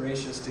so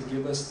gracious to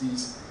give us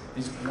these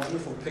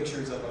wonderful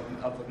pictures of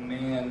a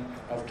man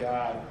of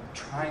God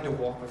trying to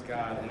walk with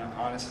God in an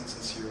honest and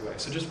sincere way.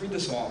 So just read the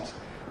Psalms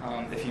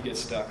if you get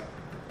stuck.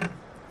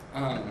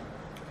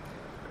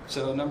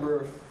 So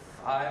number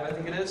 5, I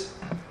think it is.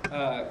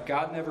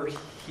 God never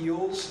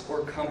heals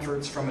or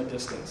comforts from a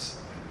distance.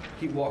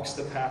 He walks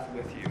the path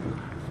with you.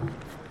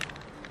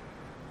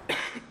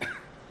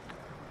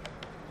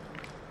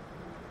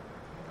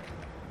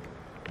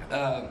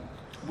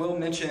 Will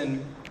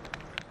mentioned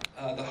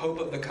the hope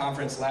of the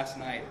conference last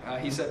night.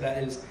 He said that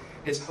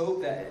his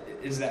hope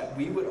is that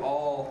we would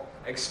all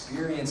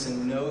experience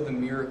and know the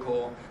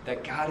miracle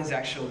that God is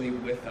actually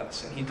with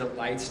us, and he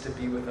delights to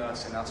be with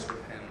us and us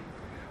with him.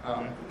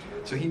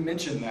 So he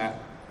mentioned that.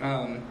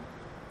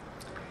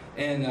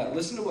 And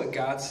listen to what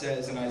God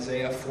says in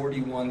Isaiah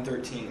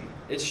 41:13.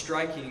 It's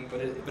striking,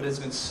 but it's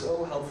been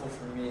so helpful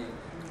for me.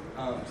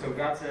 So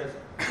God says,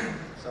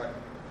 sorry.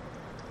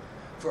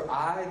 "For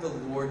I, the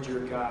Lord your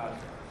God,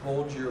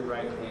 hold your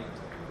right hand.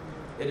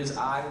 It is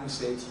I who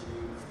say to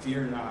you,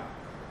 fear not.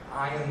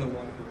 I am the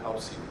one who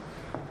helps you."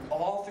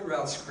 All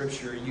throughout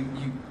Scripture, you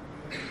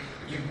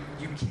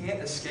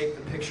can't escape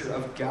the picture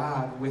of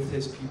God with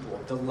his people,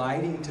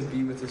 delighting to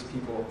be with his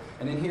people.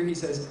 And in here he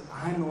says,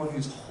 I'm the one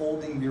who's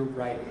holding your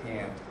right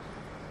hand.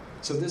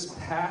 So this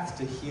path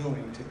to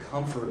healing, to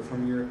comfort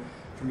from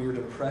your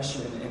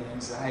depression and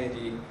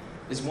anxiety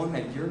is one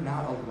that you're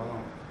not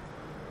alone.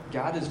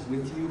 God is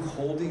with you,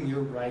 holding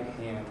your right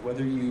hand,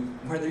 whether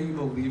you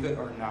believe it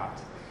or not.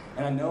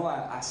 And I know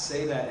I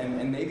say that,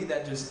 and maybe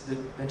that just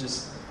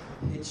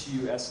hits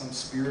you as some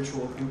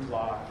spiritual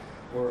hoopla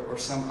or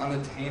some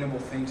unattainable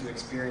thing to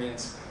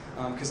experience,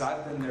 because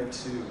I've been there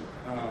too.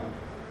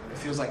 It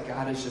feels like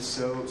God is just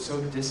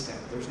so distant.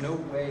 There's no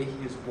way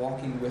he is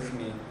walking with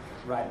me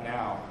right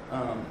now.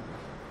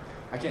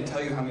 I can't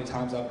tell you how many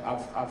times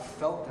I've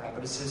felt that,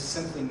 but it's just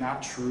simply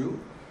not true.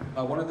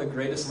 One of the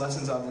greatest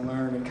lessons I've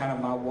learned in kind of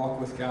my walk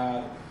with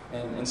God,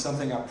 and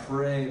something I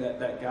pray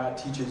that God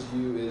teaches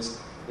you is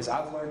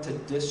I've learned to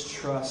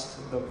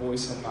distrust the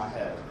voice in my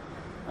head.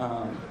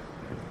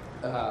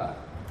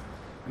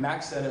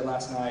 Max said it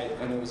last night,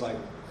 and I was like,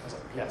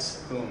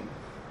 yes, boom.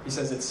 He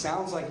says, it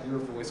sounds like your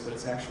voice, but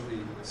it's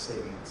actually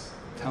Satan's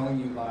telling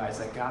you lies,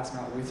 that God's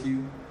not with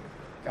you,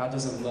 God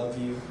doesn't love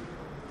you,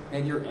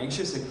 and you're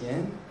anxious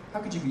again? How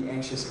could you be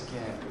anxious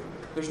again?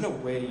 There's no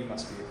way you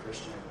must be a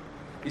Christian.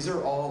 These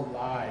are all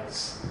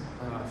lies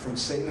from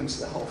Satan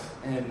himself.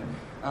 And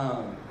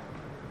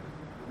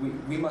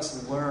we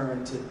must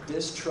learn to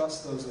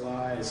distrust those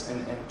lies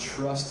and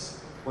trust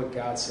what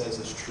God says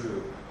is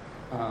true.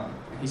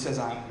 He says,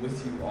 I'm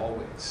with you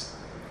always.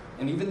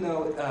 And even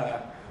though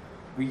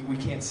we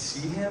can't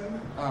see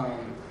him,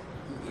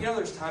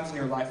 there's times in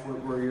your life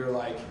where you're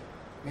like,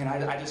 man,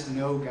 I just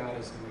know God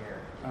is near.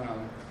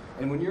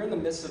 And when you're in the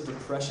midst of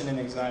depression and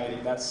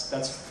anxiety,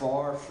 that's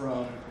far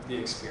from the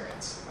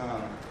experience.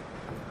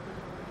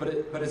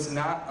 But it's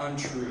not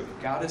untrue.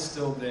 God is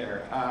still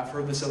there. I've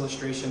heard this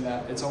illustration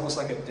that it's almost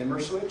like a dimmer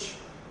switch.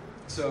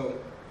 So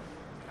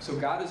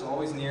God is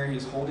always near. He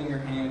is holding your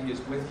hand. He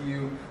is with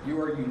you. You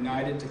are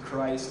united to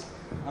Christ.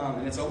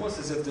 And it's almost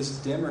as if this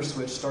dimmer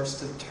switch starts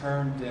to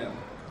turn dim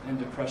in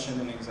depression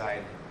and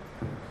anxiety.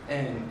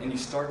 And you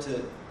start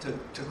to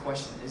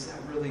question, is that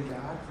really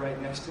God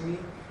right next to me?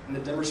 And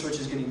the dimmer switch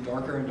is getting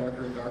darker and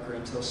darker and darker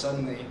until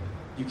suddenly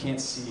you can't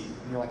see.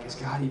 And you're like, is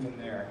God even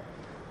there?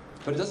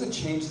 But it doesn't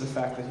change the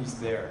fact that he's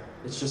there.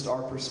 It's just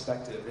our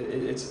perspective.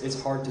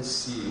 It's hard to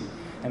see.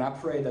 And I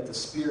pray that the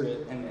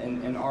Spirit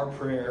and our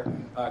prayer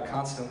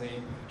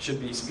constantly should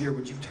be, Spirit,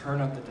 would you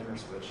turn up the dimmer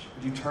switch?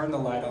 Would you turn the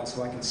light on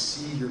so I can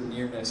see your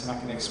nearness and I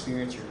can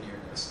experience your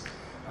nearness?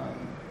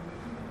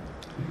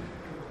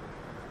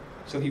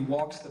 So he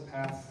walks the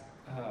path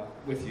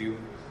with you.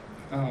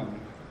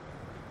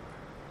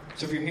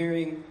 So if you're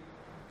hearing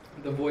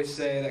the voice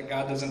say that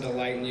God doesn't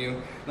delight in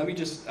you, let me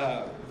just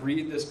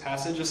read this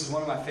passage. This is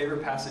one of my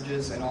favorite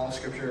passages in all of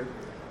Scripture.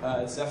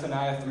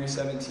 Zephaniah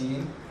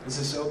 3:17. This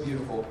is so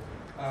beautiful.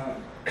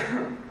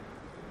 It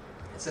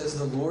says,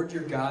 the Lord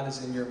your God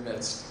is in your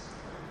midst,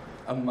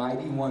 a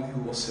mighty one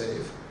who will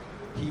save.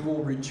 He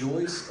will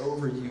rejoice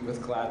over you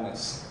with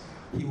gladness.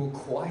 He will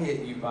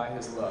quiet you by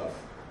his love.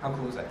 How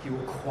cool is that? He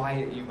will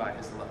quiet you by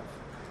his love.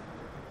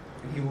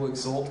 And he will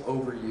exult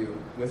over you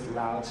with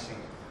loud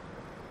singing.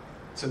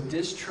 So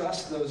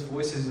distrust those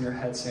voices in your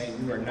head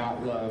saying you are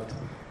not loved,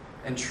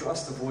 and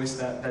trust the voice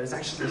that is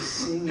actually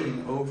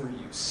singing over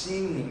you,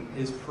 singing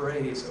his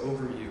praise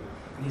over you.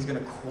 And he's going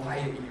to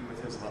quiet you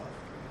with his love.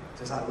 He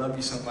says, I love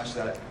you so much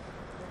that it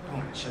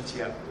shuts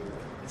you up.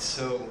 It's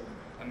so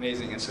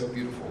amazing and so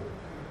beautiful.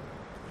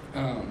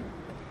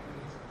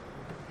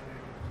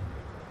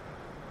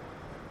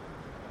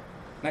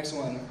 Next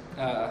one.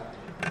 The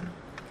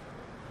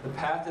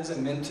path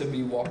isn't meant to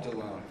be walked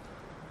alone.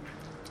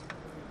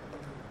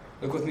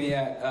 Look with me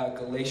at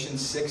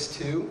Galatians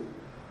 6:2.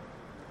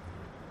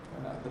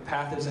 The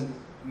path isn't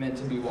meant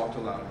to be walked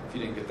alone, if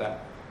you didn't get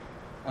that.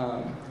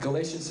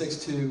 Galatians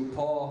 6:2,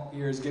 Paul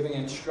here is giving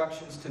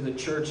instructions to the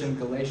church in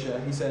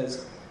Galatia. He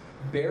says,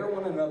 bear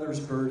one another's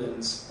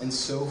burdens and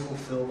so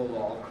fulfill the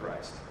law of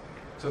Christ.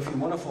 So if you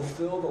want to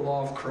fulfill the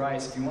law of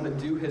Christ, if you want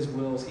to do his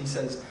wills, he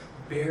says,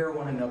 bear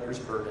one another's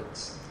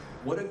burdens.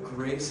 What a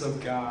grace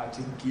of God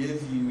to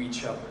give you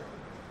each other.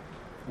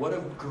 What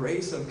a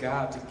grace of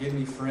God to give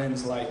me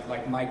friends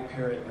like Mike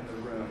Parrott in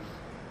the room.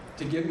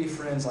 To give me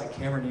friends like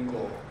Cameron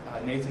Ingle,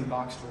 Nathan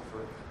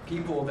Boxdorfer,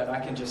 people that I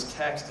can just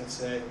text and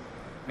say,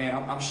 man,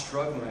 I'm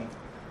struggling.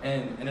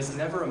 And it's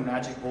never a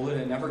magic bullet.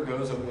 It never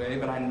goes away.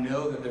 But I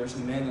know that there's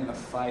men in the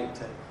fight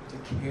to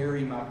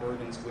carry my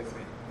burdens with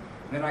me.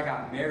 And then I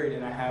got married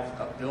and I have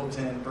a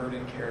built-in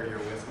burden carrier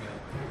with me.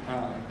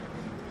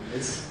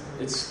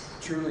 It's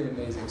truly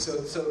amazing.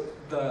 So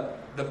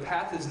the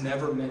path is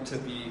never meant to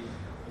be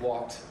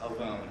walked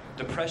alone.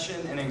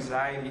 Depression and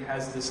anxiety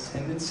has this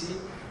tendency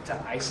to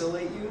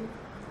isolate you.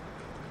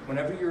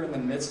 Whenever you're in the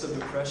midst of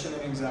depression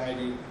and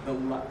anxiety,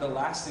 the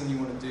last thing you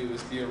want to do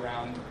is be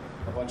around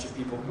a bunch of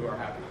people who are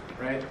happy,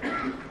 right?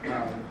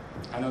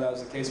 I know that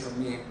was the case for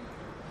me.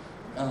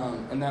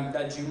 And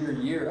that junior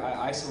year,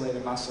 I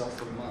isolated myself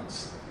for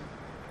months.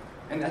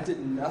 And that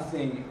did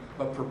nothing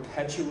but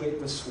perpetuate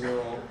the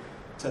swirl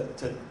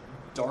to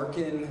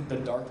darken the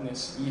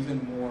darkness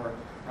even more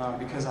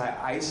because I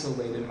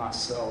isolated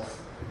myself.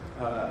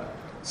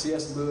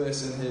 C.S.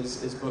 Lewis in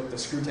his book, The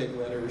Screwtape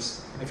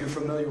Letters, if you're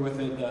familiar with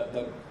it,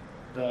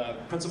 the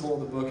principle of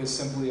the book is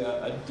simply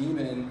a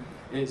demon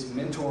is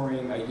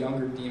mentoring a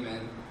younger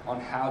demon on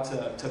how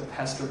to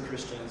pester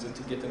Christians and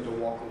to get them to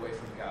walk away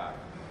from God.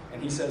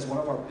 And he says one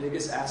of our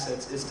biggest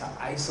assets is to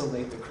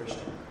isolate the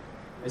Christian,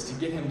 is to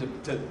get him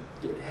to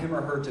get him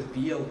or her to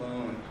be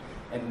alone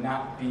and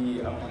not be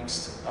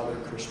amongst other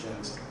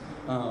Christians.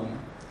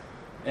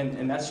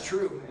 And that's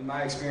true in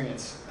my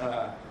experience.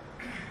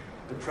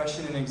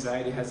 Depression and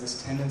anxiety has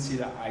this tendency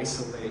to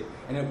isolate.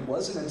 And it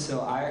wasn't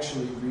until I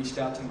actually reached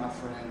out to my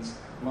friends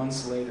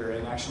months later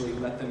and actually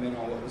let them in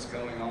on what was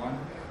going on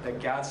that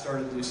God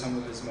started to do some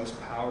of his most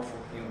powerful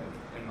healing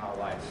in my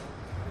life.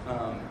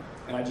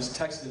 And I just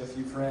texted a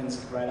few friends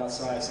right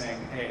outside saying,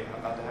 hey, I'm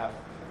about to have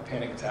a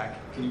panic attack.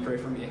 Can you pray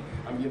for me?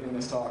 I'm giving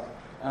this talk.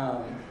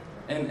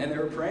 And they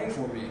were praying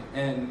for me.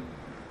 And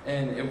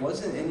it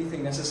wasn't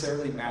anything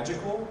necessarily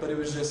magical, but it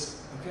was just,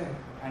 okay,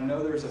 I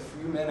know there's a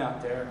few men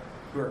out there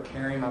who are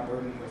carrying my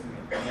burden with me,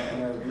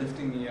 and they're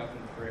lifting me up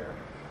in prayer.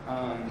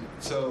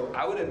 So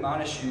I would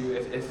admonish you,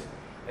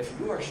 if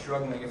you are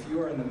struggling, if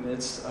you are in the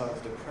midst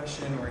of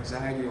depression or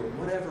anxiety or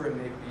whatever it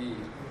may be,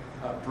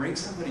 bring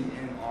somebody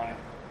in on it.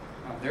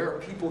 There are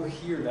people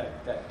here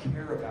that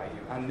care about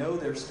you. I know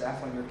there's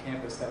staff on your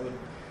campus that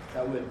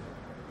would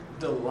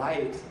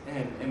delight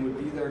and would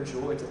be their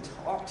joy to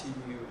talk to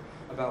you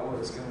about what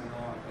is going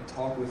on and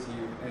talk with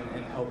you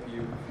and help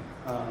you.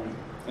 And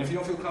if you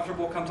don't feel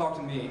comfortable, come talk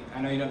to me.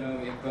 I know you don't know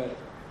me, but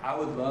I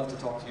would love to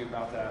talk to you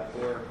about that.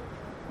 Or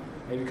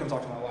maybe come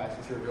talk to my wife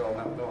if you're a girl and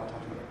don't want to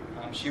talk to me.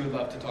 She would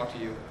love to talk to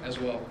you as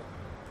well.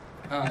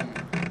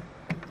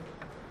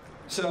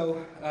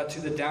 So to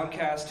the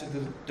downcast, to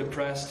the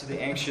depressed, to the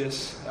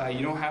anxious,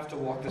 you don't have to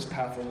walk this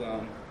path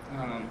alone.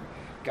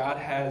 God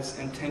has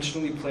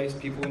intentionally placed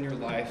people in your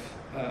life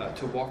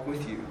to walk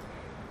with you,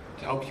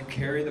 to help you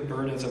carry the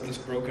burdens of this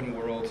broken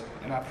world,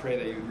 and I pray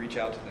that you reach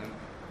out to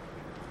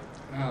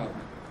them.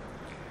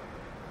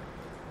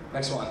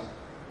 Next one.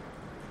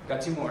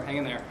 Got two more. Hang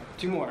in there.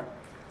 Two more.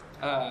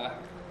 God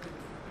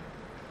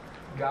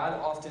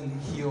often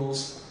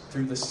heals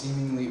through the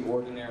seemingly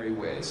ordinary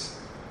ways.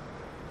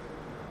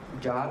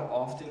 God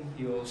often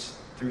heals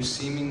through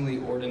seemingly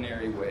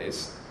ordinary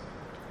ways.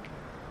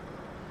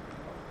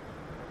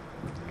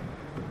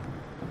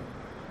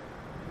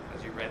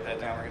 As you write that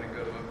down, we're going to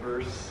go to a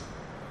verse.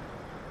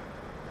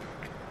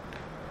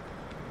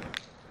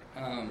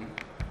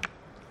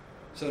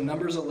 So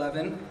Numbers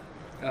 11,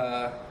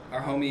 our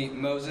homie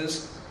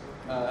Moses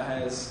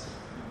has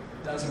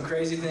done some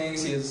crazy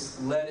things. He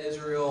has led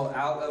Israel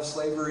out of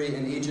slavery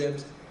in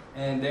Egypt,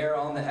 and they're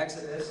on the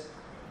Exodus,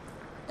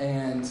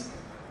 and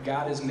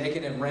God is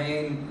making it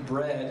rain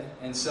bread,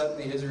 and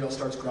suddenly Israel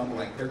starts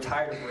grumbling. They're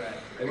tired of bread.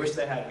 They wish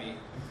they had me.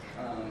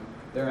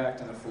 They're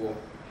acting a fool,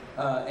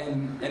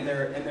 and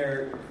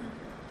they're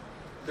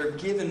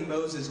giving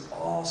Moses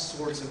all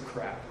sorts of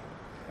crap.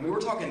 I mean,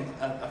 we're talking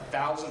a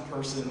thousands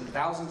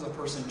of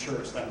person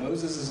church that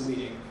Moses is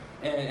leading.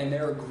 And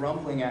they're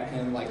grumbling at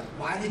him like,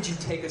 why did you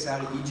take us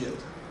out of Egypt?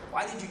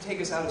 Why did you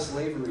take us out of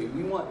slavery?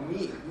 We want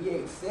meat. We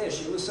ate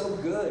fish. It was so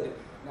good.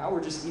 Now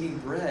we're just eating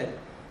bread.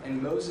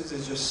 And Moses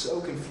is just so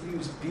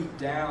confused, beat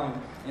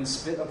down, and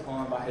spit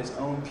upon by his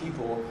own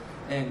people.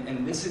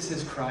 And this is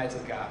his cry to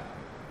God.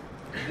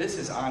 This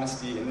is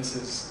honesty, and this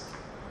is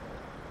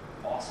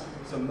awesome.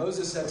 So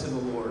Moses said to the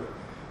Lord,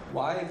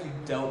 why have you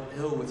dealt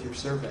ill with your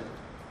servant?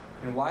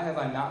 And why have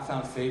I not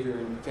found favor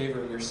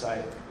in your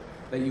sight,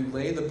 that you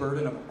lay the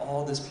burden of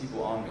all this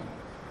people on me?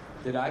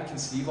 Did I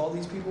conceive all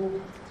these people?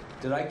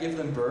 Did I give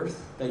them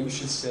birth, that you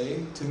should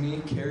say to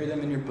me, carry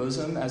them in your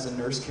bosom as a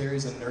nurse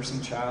carries a nursing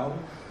child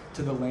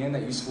to the land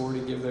that you swore to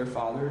give their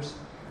fathers?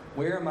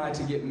 Where am I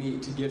to get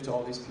meat to give to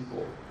all these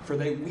people? For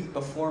they weep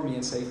before me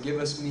and say, give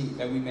us meat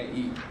that we may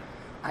eat.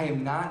 I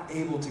am not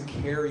able to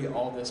carry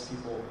all this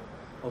people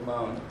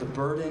alone. The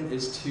burden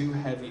is too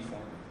heavy for me.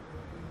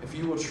 If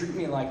you will treat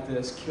me like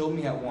this, kill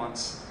me at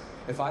once.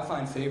 If I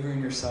find favor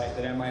in your sight,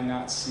 that I might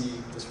not see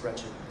this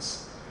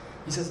wretchedness.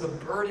 He says, the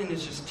burden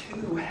is just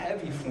too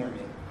heavy for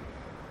me.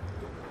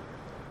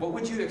 What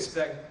would you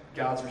expect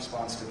God's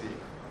response to be?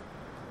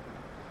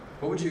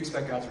 What would you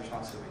expect God's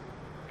response to be?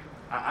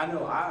 I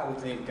know I would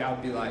think God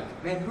would be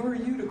like, man, who are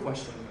you to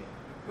question me?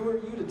 Who are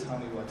you to tell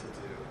me what to do?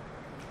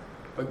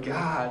 But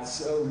God,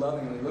 so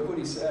lovingly, look what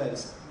he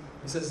says.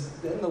 He says,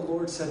 then the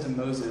Lord said to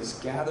Moses,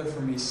 gather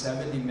for me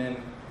 70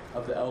 men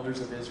of the elders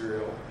of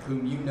Israel,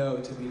 whom you know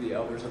to be the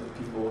elders of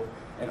the people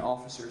and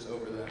officers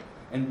over them,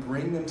 and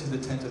bring them to the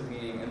tent of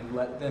meeting, and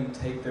let them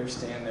take their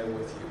stand there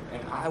with you.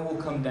 And I will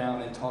come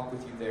down and talk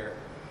with you there.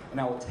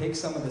 And I will take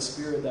some of the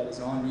spirit that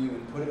is on you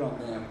and put it on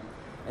them,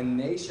 and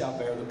they shall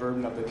bear the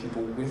burden of the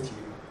people with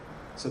you,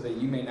 so that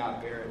you may not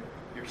bear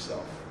it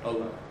yourself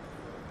alone.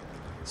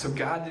 So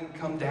God didn't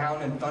come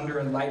down in thunder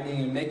and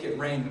lightning and make it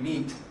rain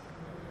meat.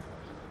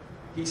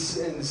 He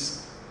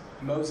sends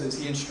Moses,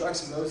 he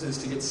instructs Moses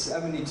to get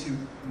 72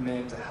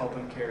 men to help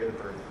him carry the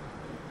burden.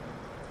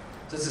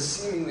 So it's a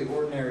seemingly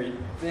ordinary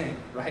thing,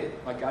 right?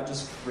 Like God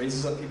just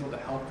raises up people to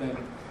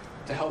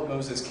help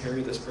Moses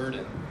carry this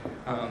burden.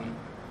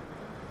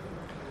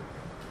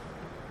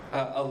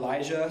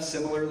 Elijah,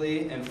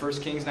 similarly, in 1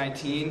 Kings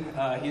 19,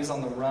 he is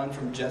on the run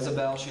from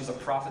Jezebel. She's a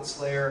prophet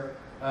slayer.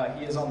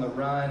 He is on the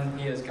run.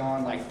 He has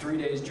gone like 3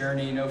 days'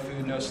 journey, no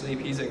food, no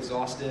sleep. He's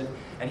exhausted.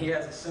 And he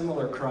has a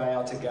similar cry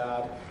out to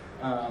God.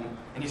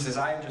 And he says,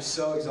 I am just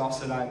so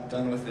exhausted, I'm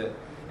done with it.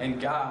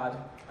 And God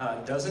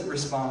doesn't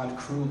respond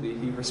cruelly.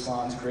 He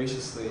responds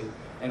graciously.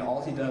 And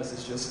all he does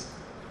is just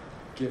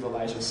give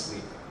Elijah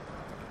sleep.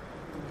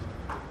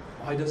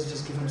 All he does is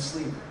just give him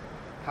sleep.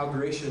 How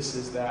gracious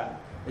is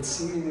that? It's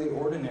seemingly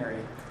ordinary,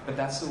 but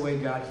that's the way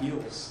God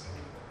heals.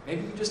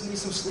 Maybe you just need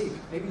some sleep.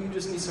 Maybe you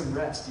just need some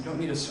rest. You don't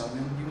need a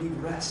sermon. You need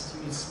rest.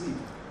 You need sleep.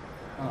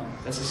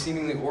 That's a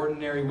seemingly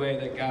ordinary way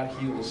that God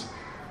heals.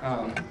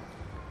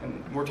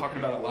 And we're talking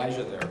about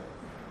Elijah there.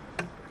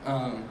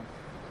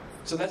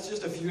 So that's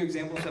just a few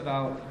examples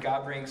about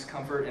God brings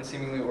comfort in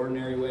seemingly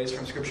ordinary ways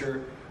from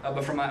Scripture.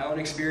 But from my own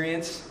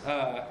experience,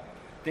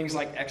 things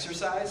like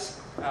exercise,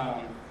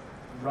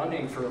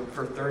 running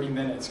for 30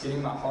 minutes,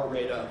 getting my heart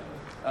rate up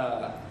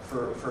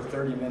for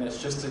 30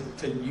 minutes, just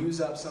to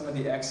use up some of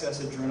the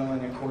excess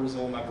adrenaline and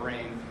cortisol in my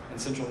brain and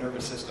central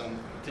nervous system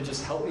to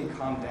just help me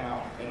calm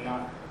down and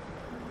not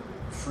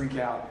freak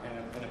out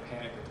in a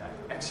panic attack.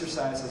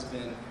 Exercise has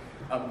been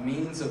a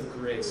means of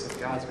grace, of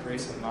God's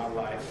grace in my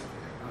life,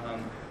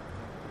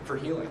 for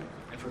healing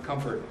and for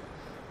comfort.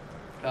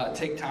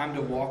 Take time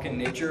to walk in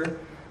nature,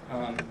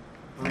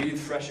 breathe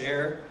fresh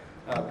air,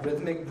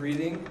 rhythmic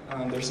breathing.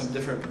 There's some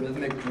different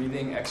rhythmic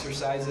breathing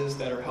exercises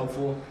that are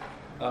helpful.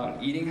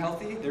 Eating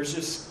healthy. There's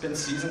just been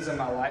seasons in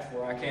my life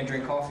where I can't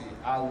drink coffee.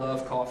 I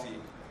love coffee.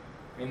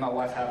 Me and my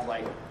wife have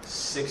like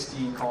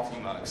 60 coffee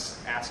mugs.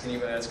 Ask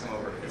anybody that's come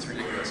over. It's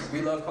ridiculous.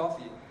 We love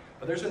coffee.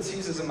 But there's been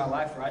seasons in my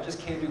life where I just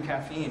can't do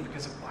caffeine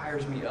because it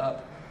fires me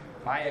up.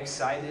 My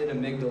excited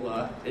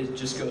amygdala, it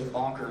just goes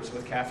bonkers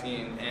with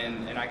caffeine,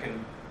 and I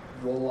can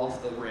roll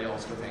off the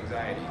rails with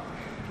anxiety.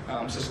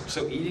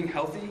 So eating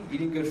healthy,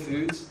 eating good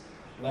foods,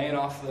 laying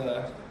off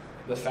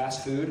the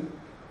fast food,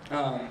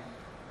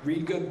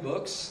 read good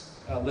books,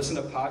 listen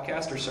to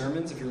podcasts or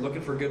sermons. If you're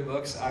looking for good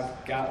books,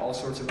 I've got all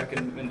sorts of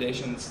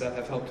recommendations that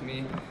have helped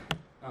me.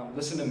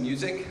 Listen to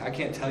music. I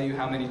can't tell you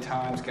how many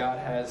times God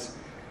has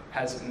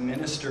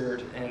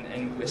ministered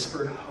and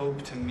whispered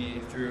hope to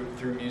me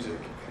through music.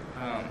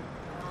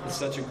 It's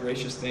such a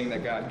gracious thing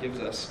that God gives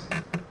us.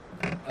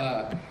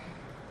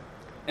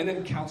 And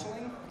then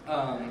counseling.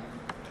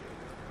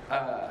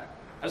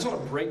 I just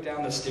want to break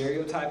down the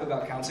stereotype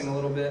about counseling a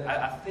little bit.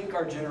 I think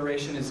our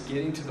generation is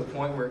getting to the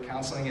point where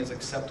counseling is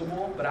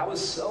acceptable, but I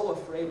was so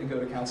afraid to go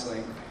to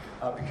counseling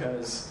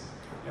because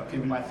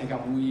people might think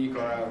I'm weak,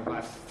 or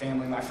my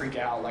family might freak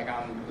out like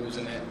I'm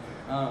losing it.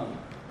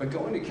 But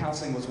going to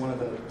counseling was one of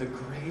the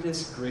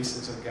greatest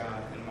graces of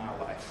God in my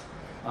life,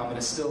 and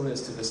it still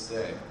is to this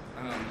day.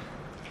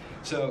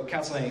 So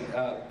counseling,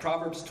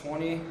 Proverbs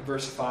 20,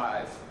 verse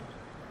 5.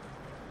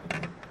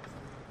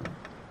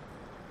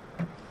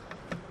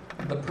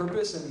 The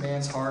purpose in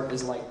man's heart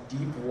is like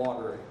deep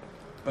water,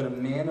 but a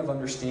man of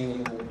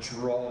understanding will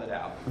draw it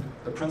out.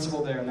 The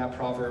principle there in that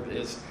proverb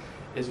is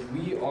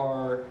we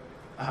are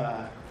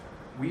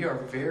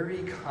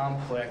very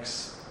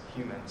complex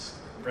humans,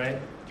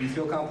 right? Do you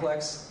feel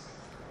complex?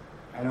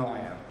 I know I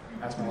am.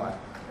 That's my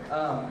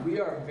wife. We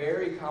are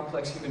very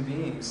complex human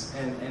beings,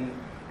 and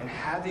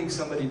having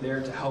somebody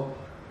there to help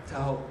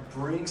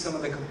bring some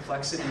of the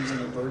complexities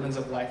and the burdens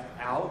of life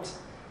out,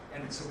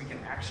 and so we can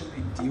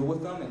actually deal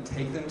with them and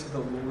take them to the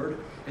Lord,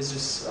 is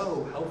just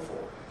so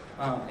helpful.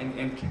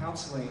 And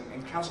counseling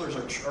and counselors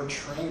are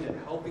trained at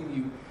helping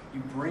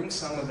you bring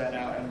some of that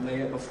out and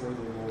lay it before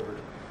the Lord.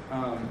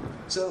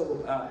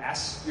 So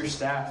ask your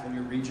staff in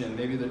your region,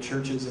 maybe the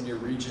churches in your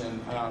region.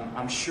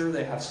 I'm sure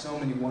they have so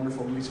many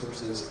wonderful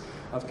resources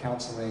of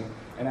counseling,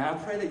 and I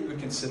pray that you would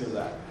consider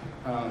that.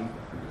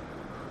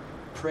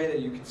 Pray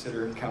that you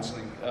consider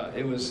counseling.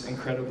 It was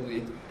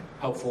incredibly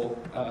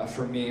helpful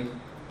for me.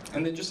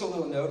 And then just a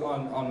little note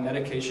on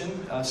medication.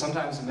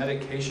 Sometimes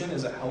medication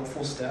is a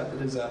helpful step.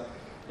 It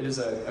is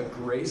a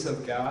grace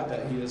of God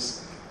that He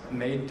has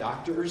made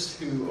doctors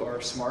who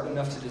are smart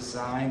enough to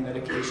design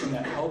medication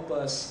that help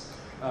us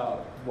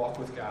walk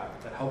with God,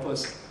 that help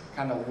us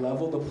kind of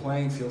level the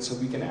playing field so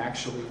we can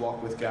actually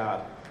walk with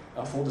God.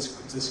 Full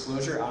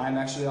disclosure, I'm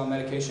actually on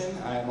medication.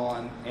 I am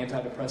on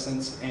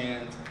antidepressants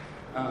and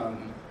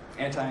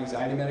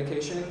anti-anxiety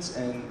medications,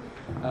 and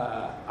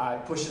I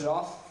pushed it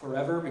off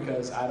forever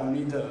because I don't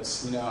need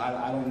those.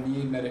 I don't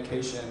need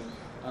medication,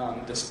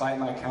 despite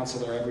my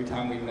counselor every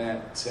time we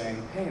met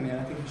saying, hey man,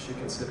 I think you should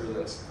consider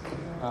this.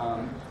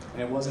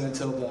 And it wasn't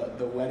until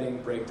the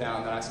wedding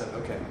breakdown that I said,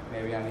 okay,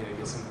 maybe I need to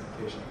get some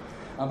medication.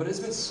 But it's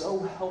been so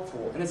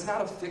helpful, and it's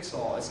not a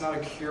fix-all, it's not a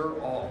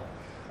cure-all.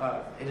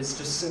 It is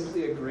just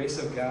simply a grace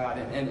of God.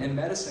 And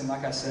medicine,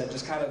 like I said,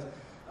 just kind of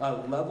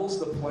levels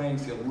the playing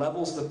field,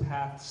 levels the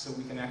path so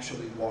we can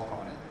actually walk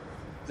on it.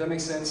 Does that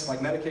make sense?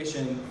 Like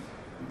medication,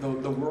 the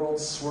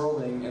world's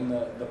swirling and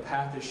the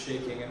path is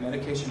shaking, and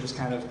medication just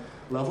kind of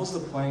levels the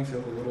playing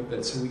field a little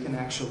bit so we can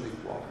actually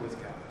walk with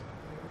God.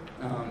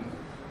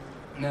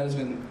 And that has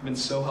been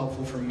so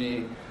helpful for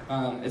me.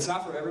 It's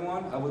not for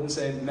everyone. I wouldn't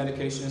say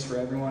medication is for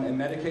everyone, and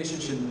medication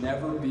should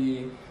never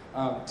be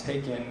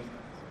taken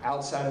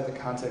outside of the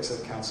context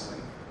of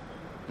counseling.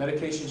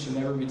 Medication should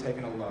never be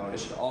taken alone. It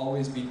should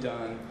always be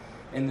done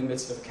in the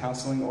midst of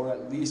counseling, or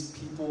at least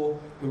people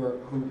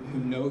who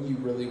know you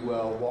really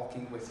well,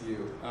 walking with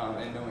you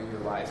and knowing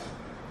your life.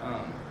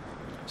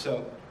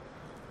 So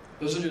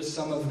those are just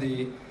some of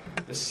the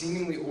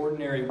seemingly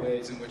ordinary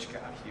ways in which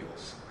God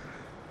heals.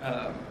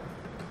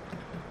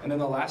 And then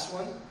the last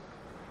one.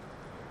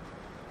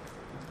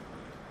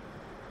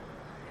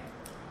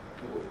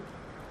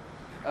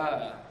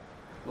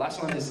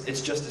 Last one is,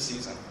 it's just a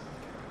season.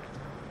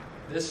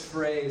 This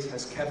phrase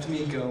has kept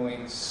me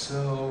going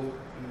so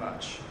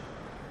much.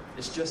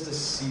 It's just a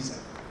season.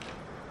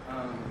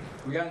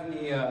 We got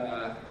any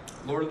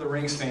Lord of the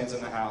Rings fans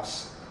in the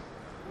house?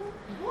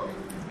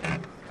 A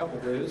couple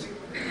dudes.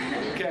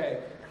 Okay.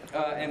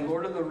 And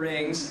Lord of the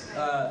Rings,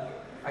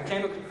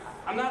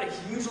 I'm not a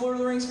huge Lord of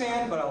the Rings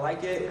fan, but I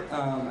like it.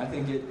 I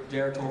think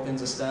J.R.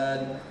 Tolkien's a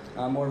stud.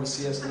 I'm more of a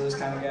C.S. Lewis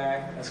kind of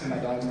guy. That's who my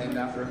dog's named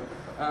after.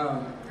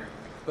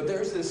 But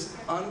there's this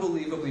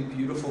unbelievably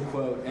beautiful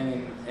quote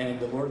in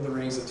The Lord of the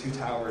Rings, The Two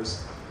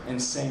Towers,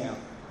 And Sam,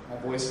 my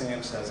boy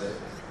Sam, says it.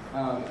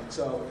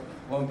 So,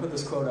 let me put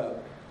this quote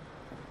up.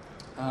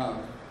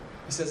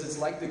 He says, "It's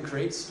like the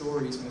great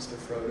stories, Mr.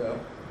 Frodo,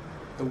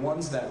 the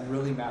ones that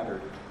really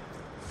mattered.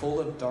 Full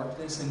of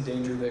darkness and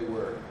danger they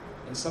were.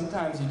 And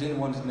sometimes you didn't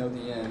want to know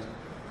the end,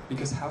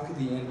 because how could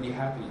the end be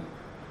happy?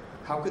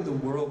 How could the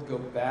world go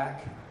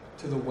back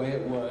to the way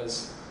it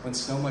was when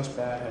so much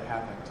bad had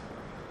happened?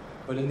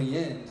 But in the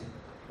end,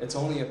 it's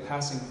only a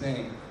passing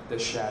thing,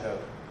 this shadow.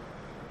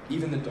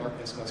 Even the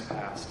darkness must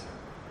pass."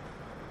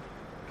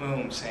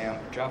 Boom, Sam.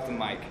 Drop the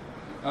mic.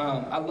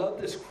 I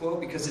love this quote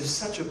because it's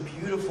such a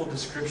beautiful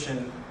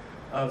description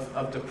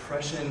of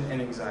depression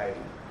and anxiety.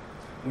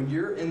 When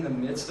you're in the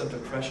midst of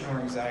depression or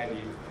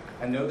anxiety,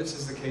 I know this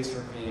is the case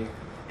for me,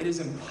 it is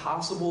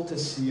impossible to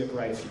see a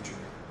bright future.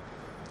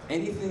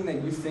 Anything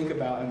that you think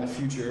about in the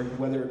future,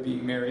 whether it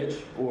be marriage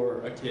or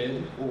a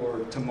kid or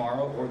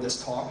tomorrow or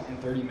this talk in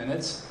 30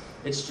 minutes,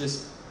 it's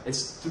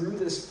through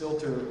this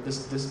filter,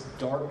 this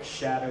dark,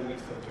 shadowy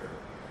filter.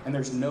 And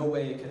there's no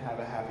way it could have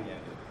a happy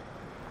ending.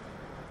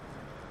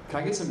 Can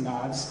I get some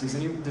nods? Does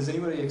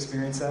anybody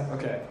experience that?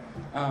 Okay.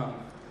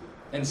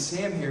 And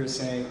Sam here is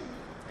saying,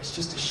 it's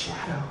just a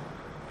shadow.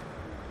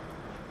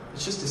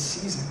 It's just a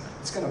season.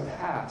 It's going to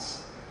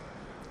pass.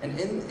 And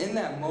in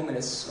that moment,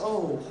 it's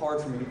so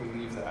hard for me to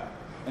believe that.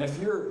 And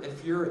if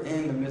you're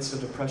in the midst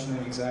of depression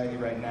and anxiety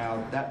right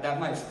now, that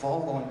might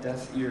fall on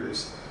deaf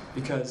ears,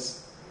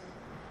 because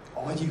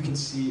all you can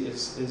see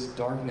is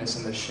darkness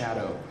and the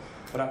shadow.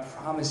 But I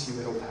promise you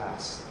it'll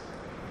pass.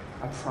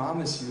 I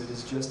promise you it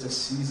is just a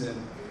season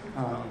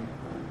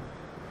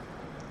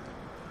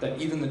that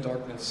even the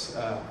darkness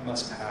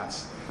must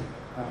pass.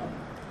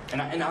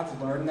 And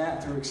I've learned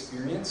that through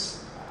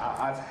experience.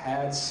 I've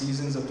had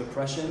seasons of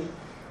depression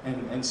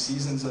and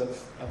seasons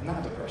of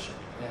not depression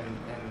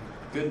and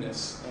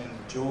goodness and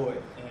joy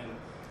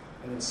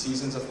and then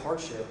seasons of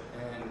hardship.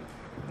 And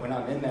when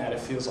I'm in that, it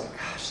feels like,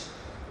 gosh,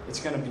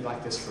 it's going to be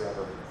like this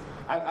forever.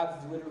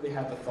 I've literally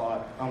had the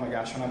thought, oh my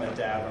gosh, when I'm a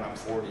dad, when I'm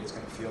 40, it's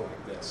going to feel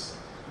like this.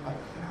 I'm like,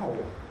 no,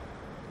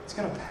 it's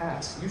going to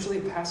pass. Usually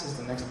it passes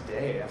the next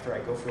day after I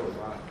go for a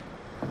run.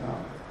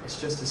 It's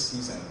just a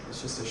season.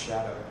 It's just a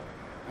shadow.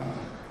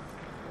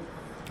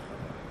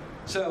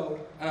 So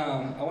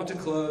I want to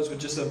close with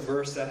just a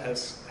verse that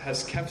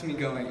has kept me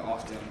going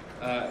often.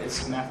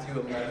 It's Matthew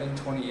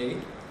 11:28.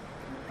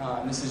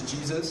 And this is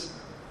Jesus.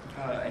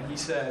 And he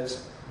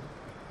says,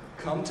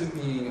 "Come to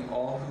me,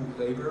 all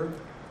who labor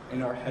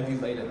and are heavy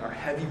laden, are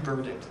heavy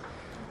burdened,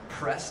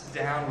 pressed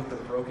down with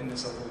the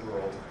brokenness of the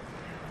world.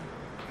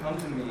 Come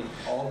to me,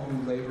 all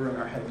who labor and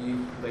are heavy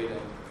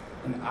laden,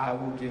 and I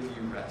will give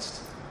you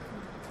rest."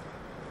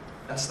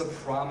 That's the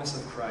promise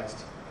of Christ.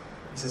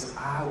 He says,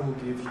 I will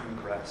give you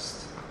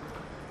rest.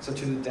 So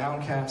to the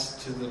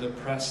downcast, to the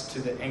depressed,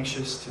 to the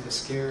anxious, to the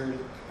scared,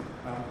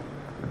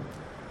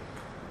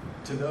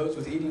 to those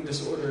with eating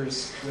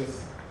disorders,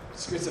 with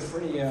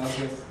schizophrenia,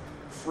 with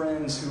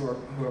friends who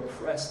are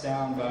pressed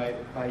down by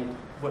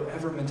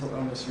whatever mental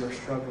illness you're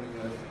struggling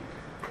with,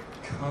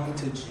 come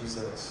to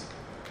Jesus.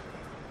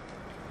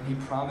 And he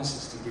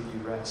promises to give you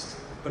rest.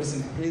 But it's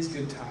in his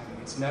good timing.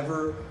 It's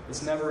never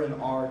in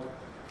our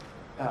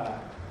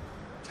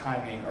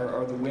timing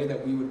or the way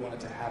that we would want it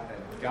to happen.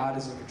 God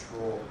is in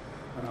control,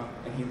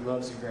 and he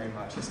loves you very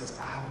much. He says,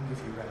 I will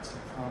give you rest.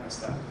 I promise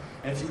that.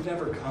 And if you've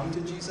never come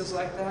to Jesus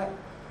like that,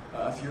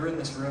 if you're in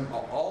this room,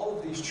 all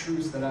of these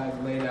truths that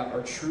I've laid out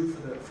are true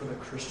for the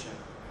Christian,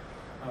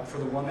 for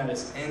the one that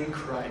is in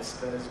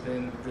Christ, that has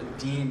been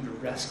redeemed,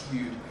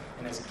 rescued,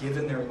 and has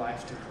given their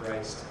life to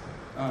Christ.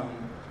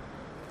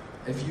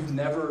 If you've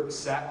never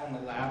sat on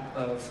the lap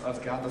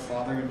of God the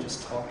Father and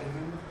just talked to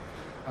him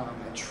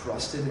and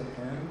trusted in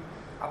him,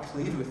 I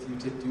plead with you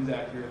to do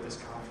that here at this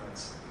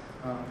conference.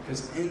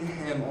 Because in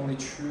him, only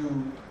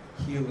true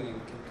healing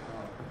can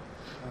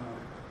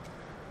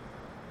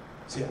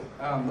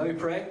come. Let me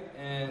pray,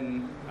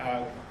 and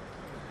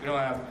we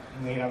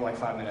only have like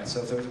 5 minutes,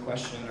 so if there's a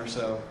question or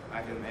so,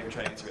 I can maybe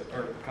try to answer it,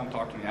 or come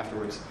talk to me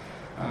afterwards.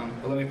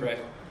 But let me pray.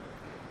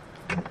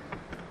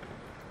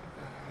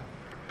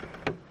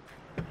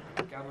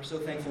 God, we're so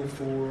thankful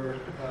for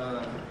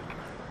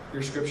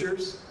your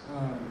scriptures.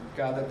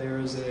 God, that there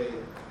is a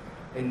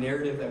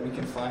narrative that we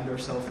can find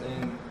ourselves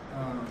in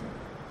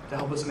to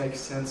help us make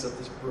sense of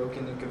this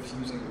broken and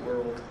confusing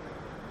world.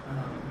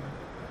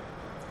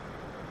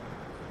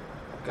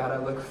 God, I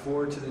look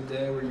forward to the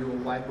day where you will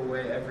wipe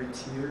away every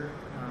tear,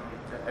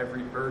 that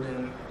every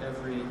burden,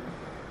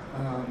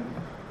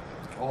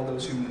 all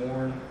those who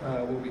mourn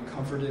will be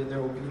comforted. There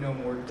will be no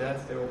more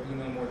death. There will be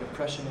no more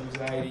depression,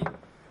 anxiety,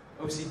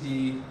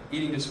 OCD,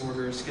 eating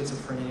disorders,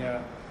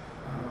 schizophrenia,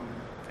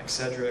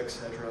 etc.,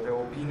 etc. There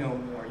will be no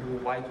more. You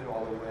will wipe it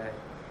all away.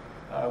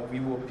 We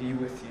will be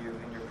with you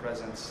in your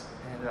presence.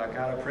 And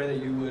God, I pray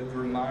that you would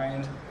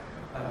remind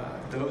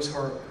those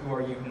who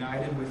are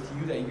united with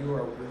you that you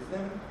are with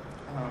them,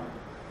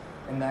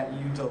 and that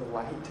you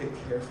delight to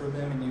care for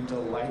them, and you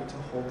delight to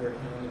hold their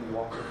hand and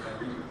walk with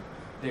them.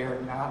 They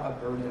are not a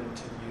burden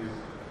to you.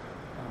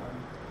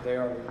 they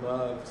are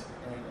loved,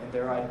 and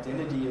their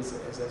identity is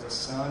as a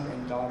son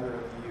and daughter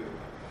of you.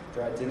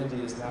 Their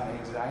identity is not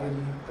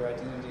anxiety. Their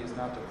identity is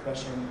not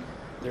depression.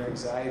 Their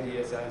anxiety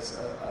is as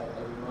a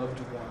loved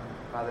one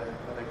by the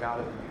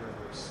God of the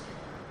universe.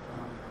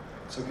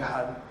 So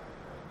God,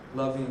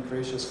 loving,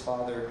 gracious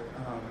Father,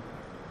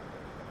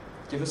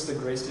 give us the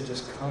grace to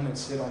just come and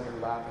sit on your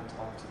lap and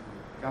talk to you.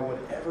 God,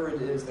 whatever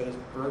it is that is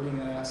burdening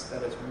us,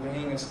 that is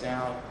weighing us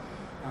down,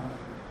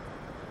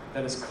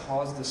 that has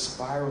caused the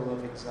spiral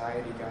of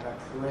anxiety, God, I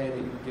pray that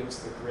you would give us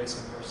the grace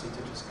and mercy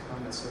to just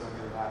come and sit on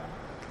your lap,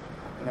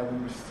 and that we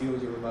would feel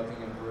your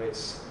loving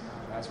embrace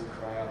as we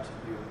cry out to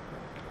you.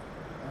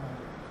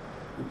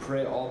 We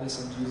pray all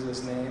this in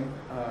Jesus' name,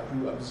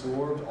 who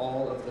absorbed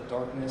all of the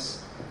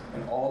darkness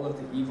and all of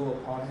the evil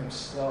upon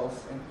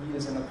himself, and he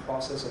is in the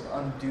process of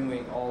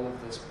undoing all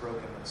of this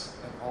brokenness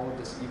and all of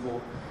this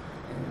evil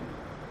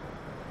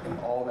and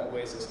all that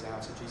weighs us down.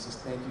 So Jesus,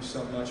 thank you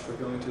so much for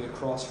going to the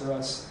cross for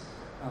us.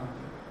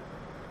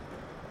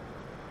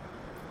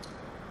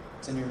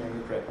 It's in your name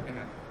we pray.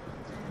 Amen.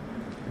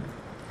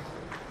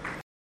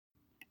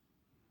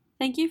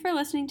 Thank you for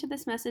listening to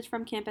this message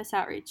from Campus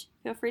Outreach.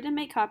 Feel free to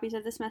make copies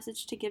of this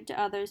message to give to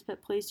others,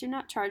 but please do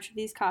not charge for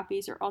these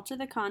copies or alter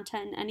the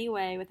content in any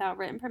way without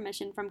written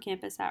permission from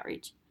Campus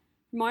Outreach.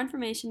 For more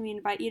information, we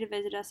invite you to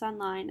visit us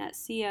online at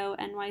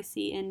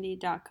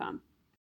conycindy.com.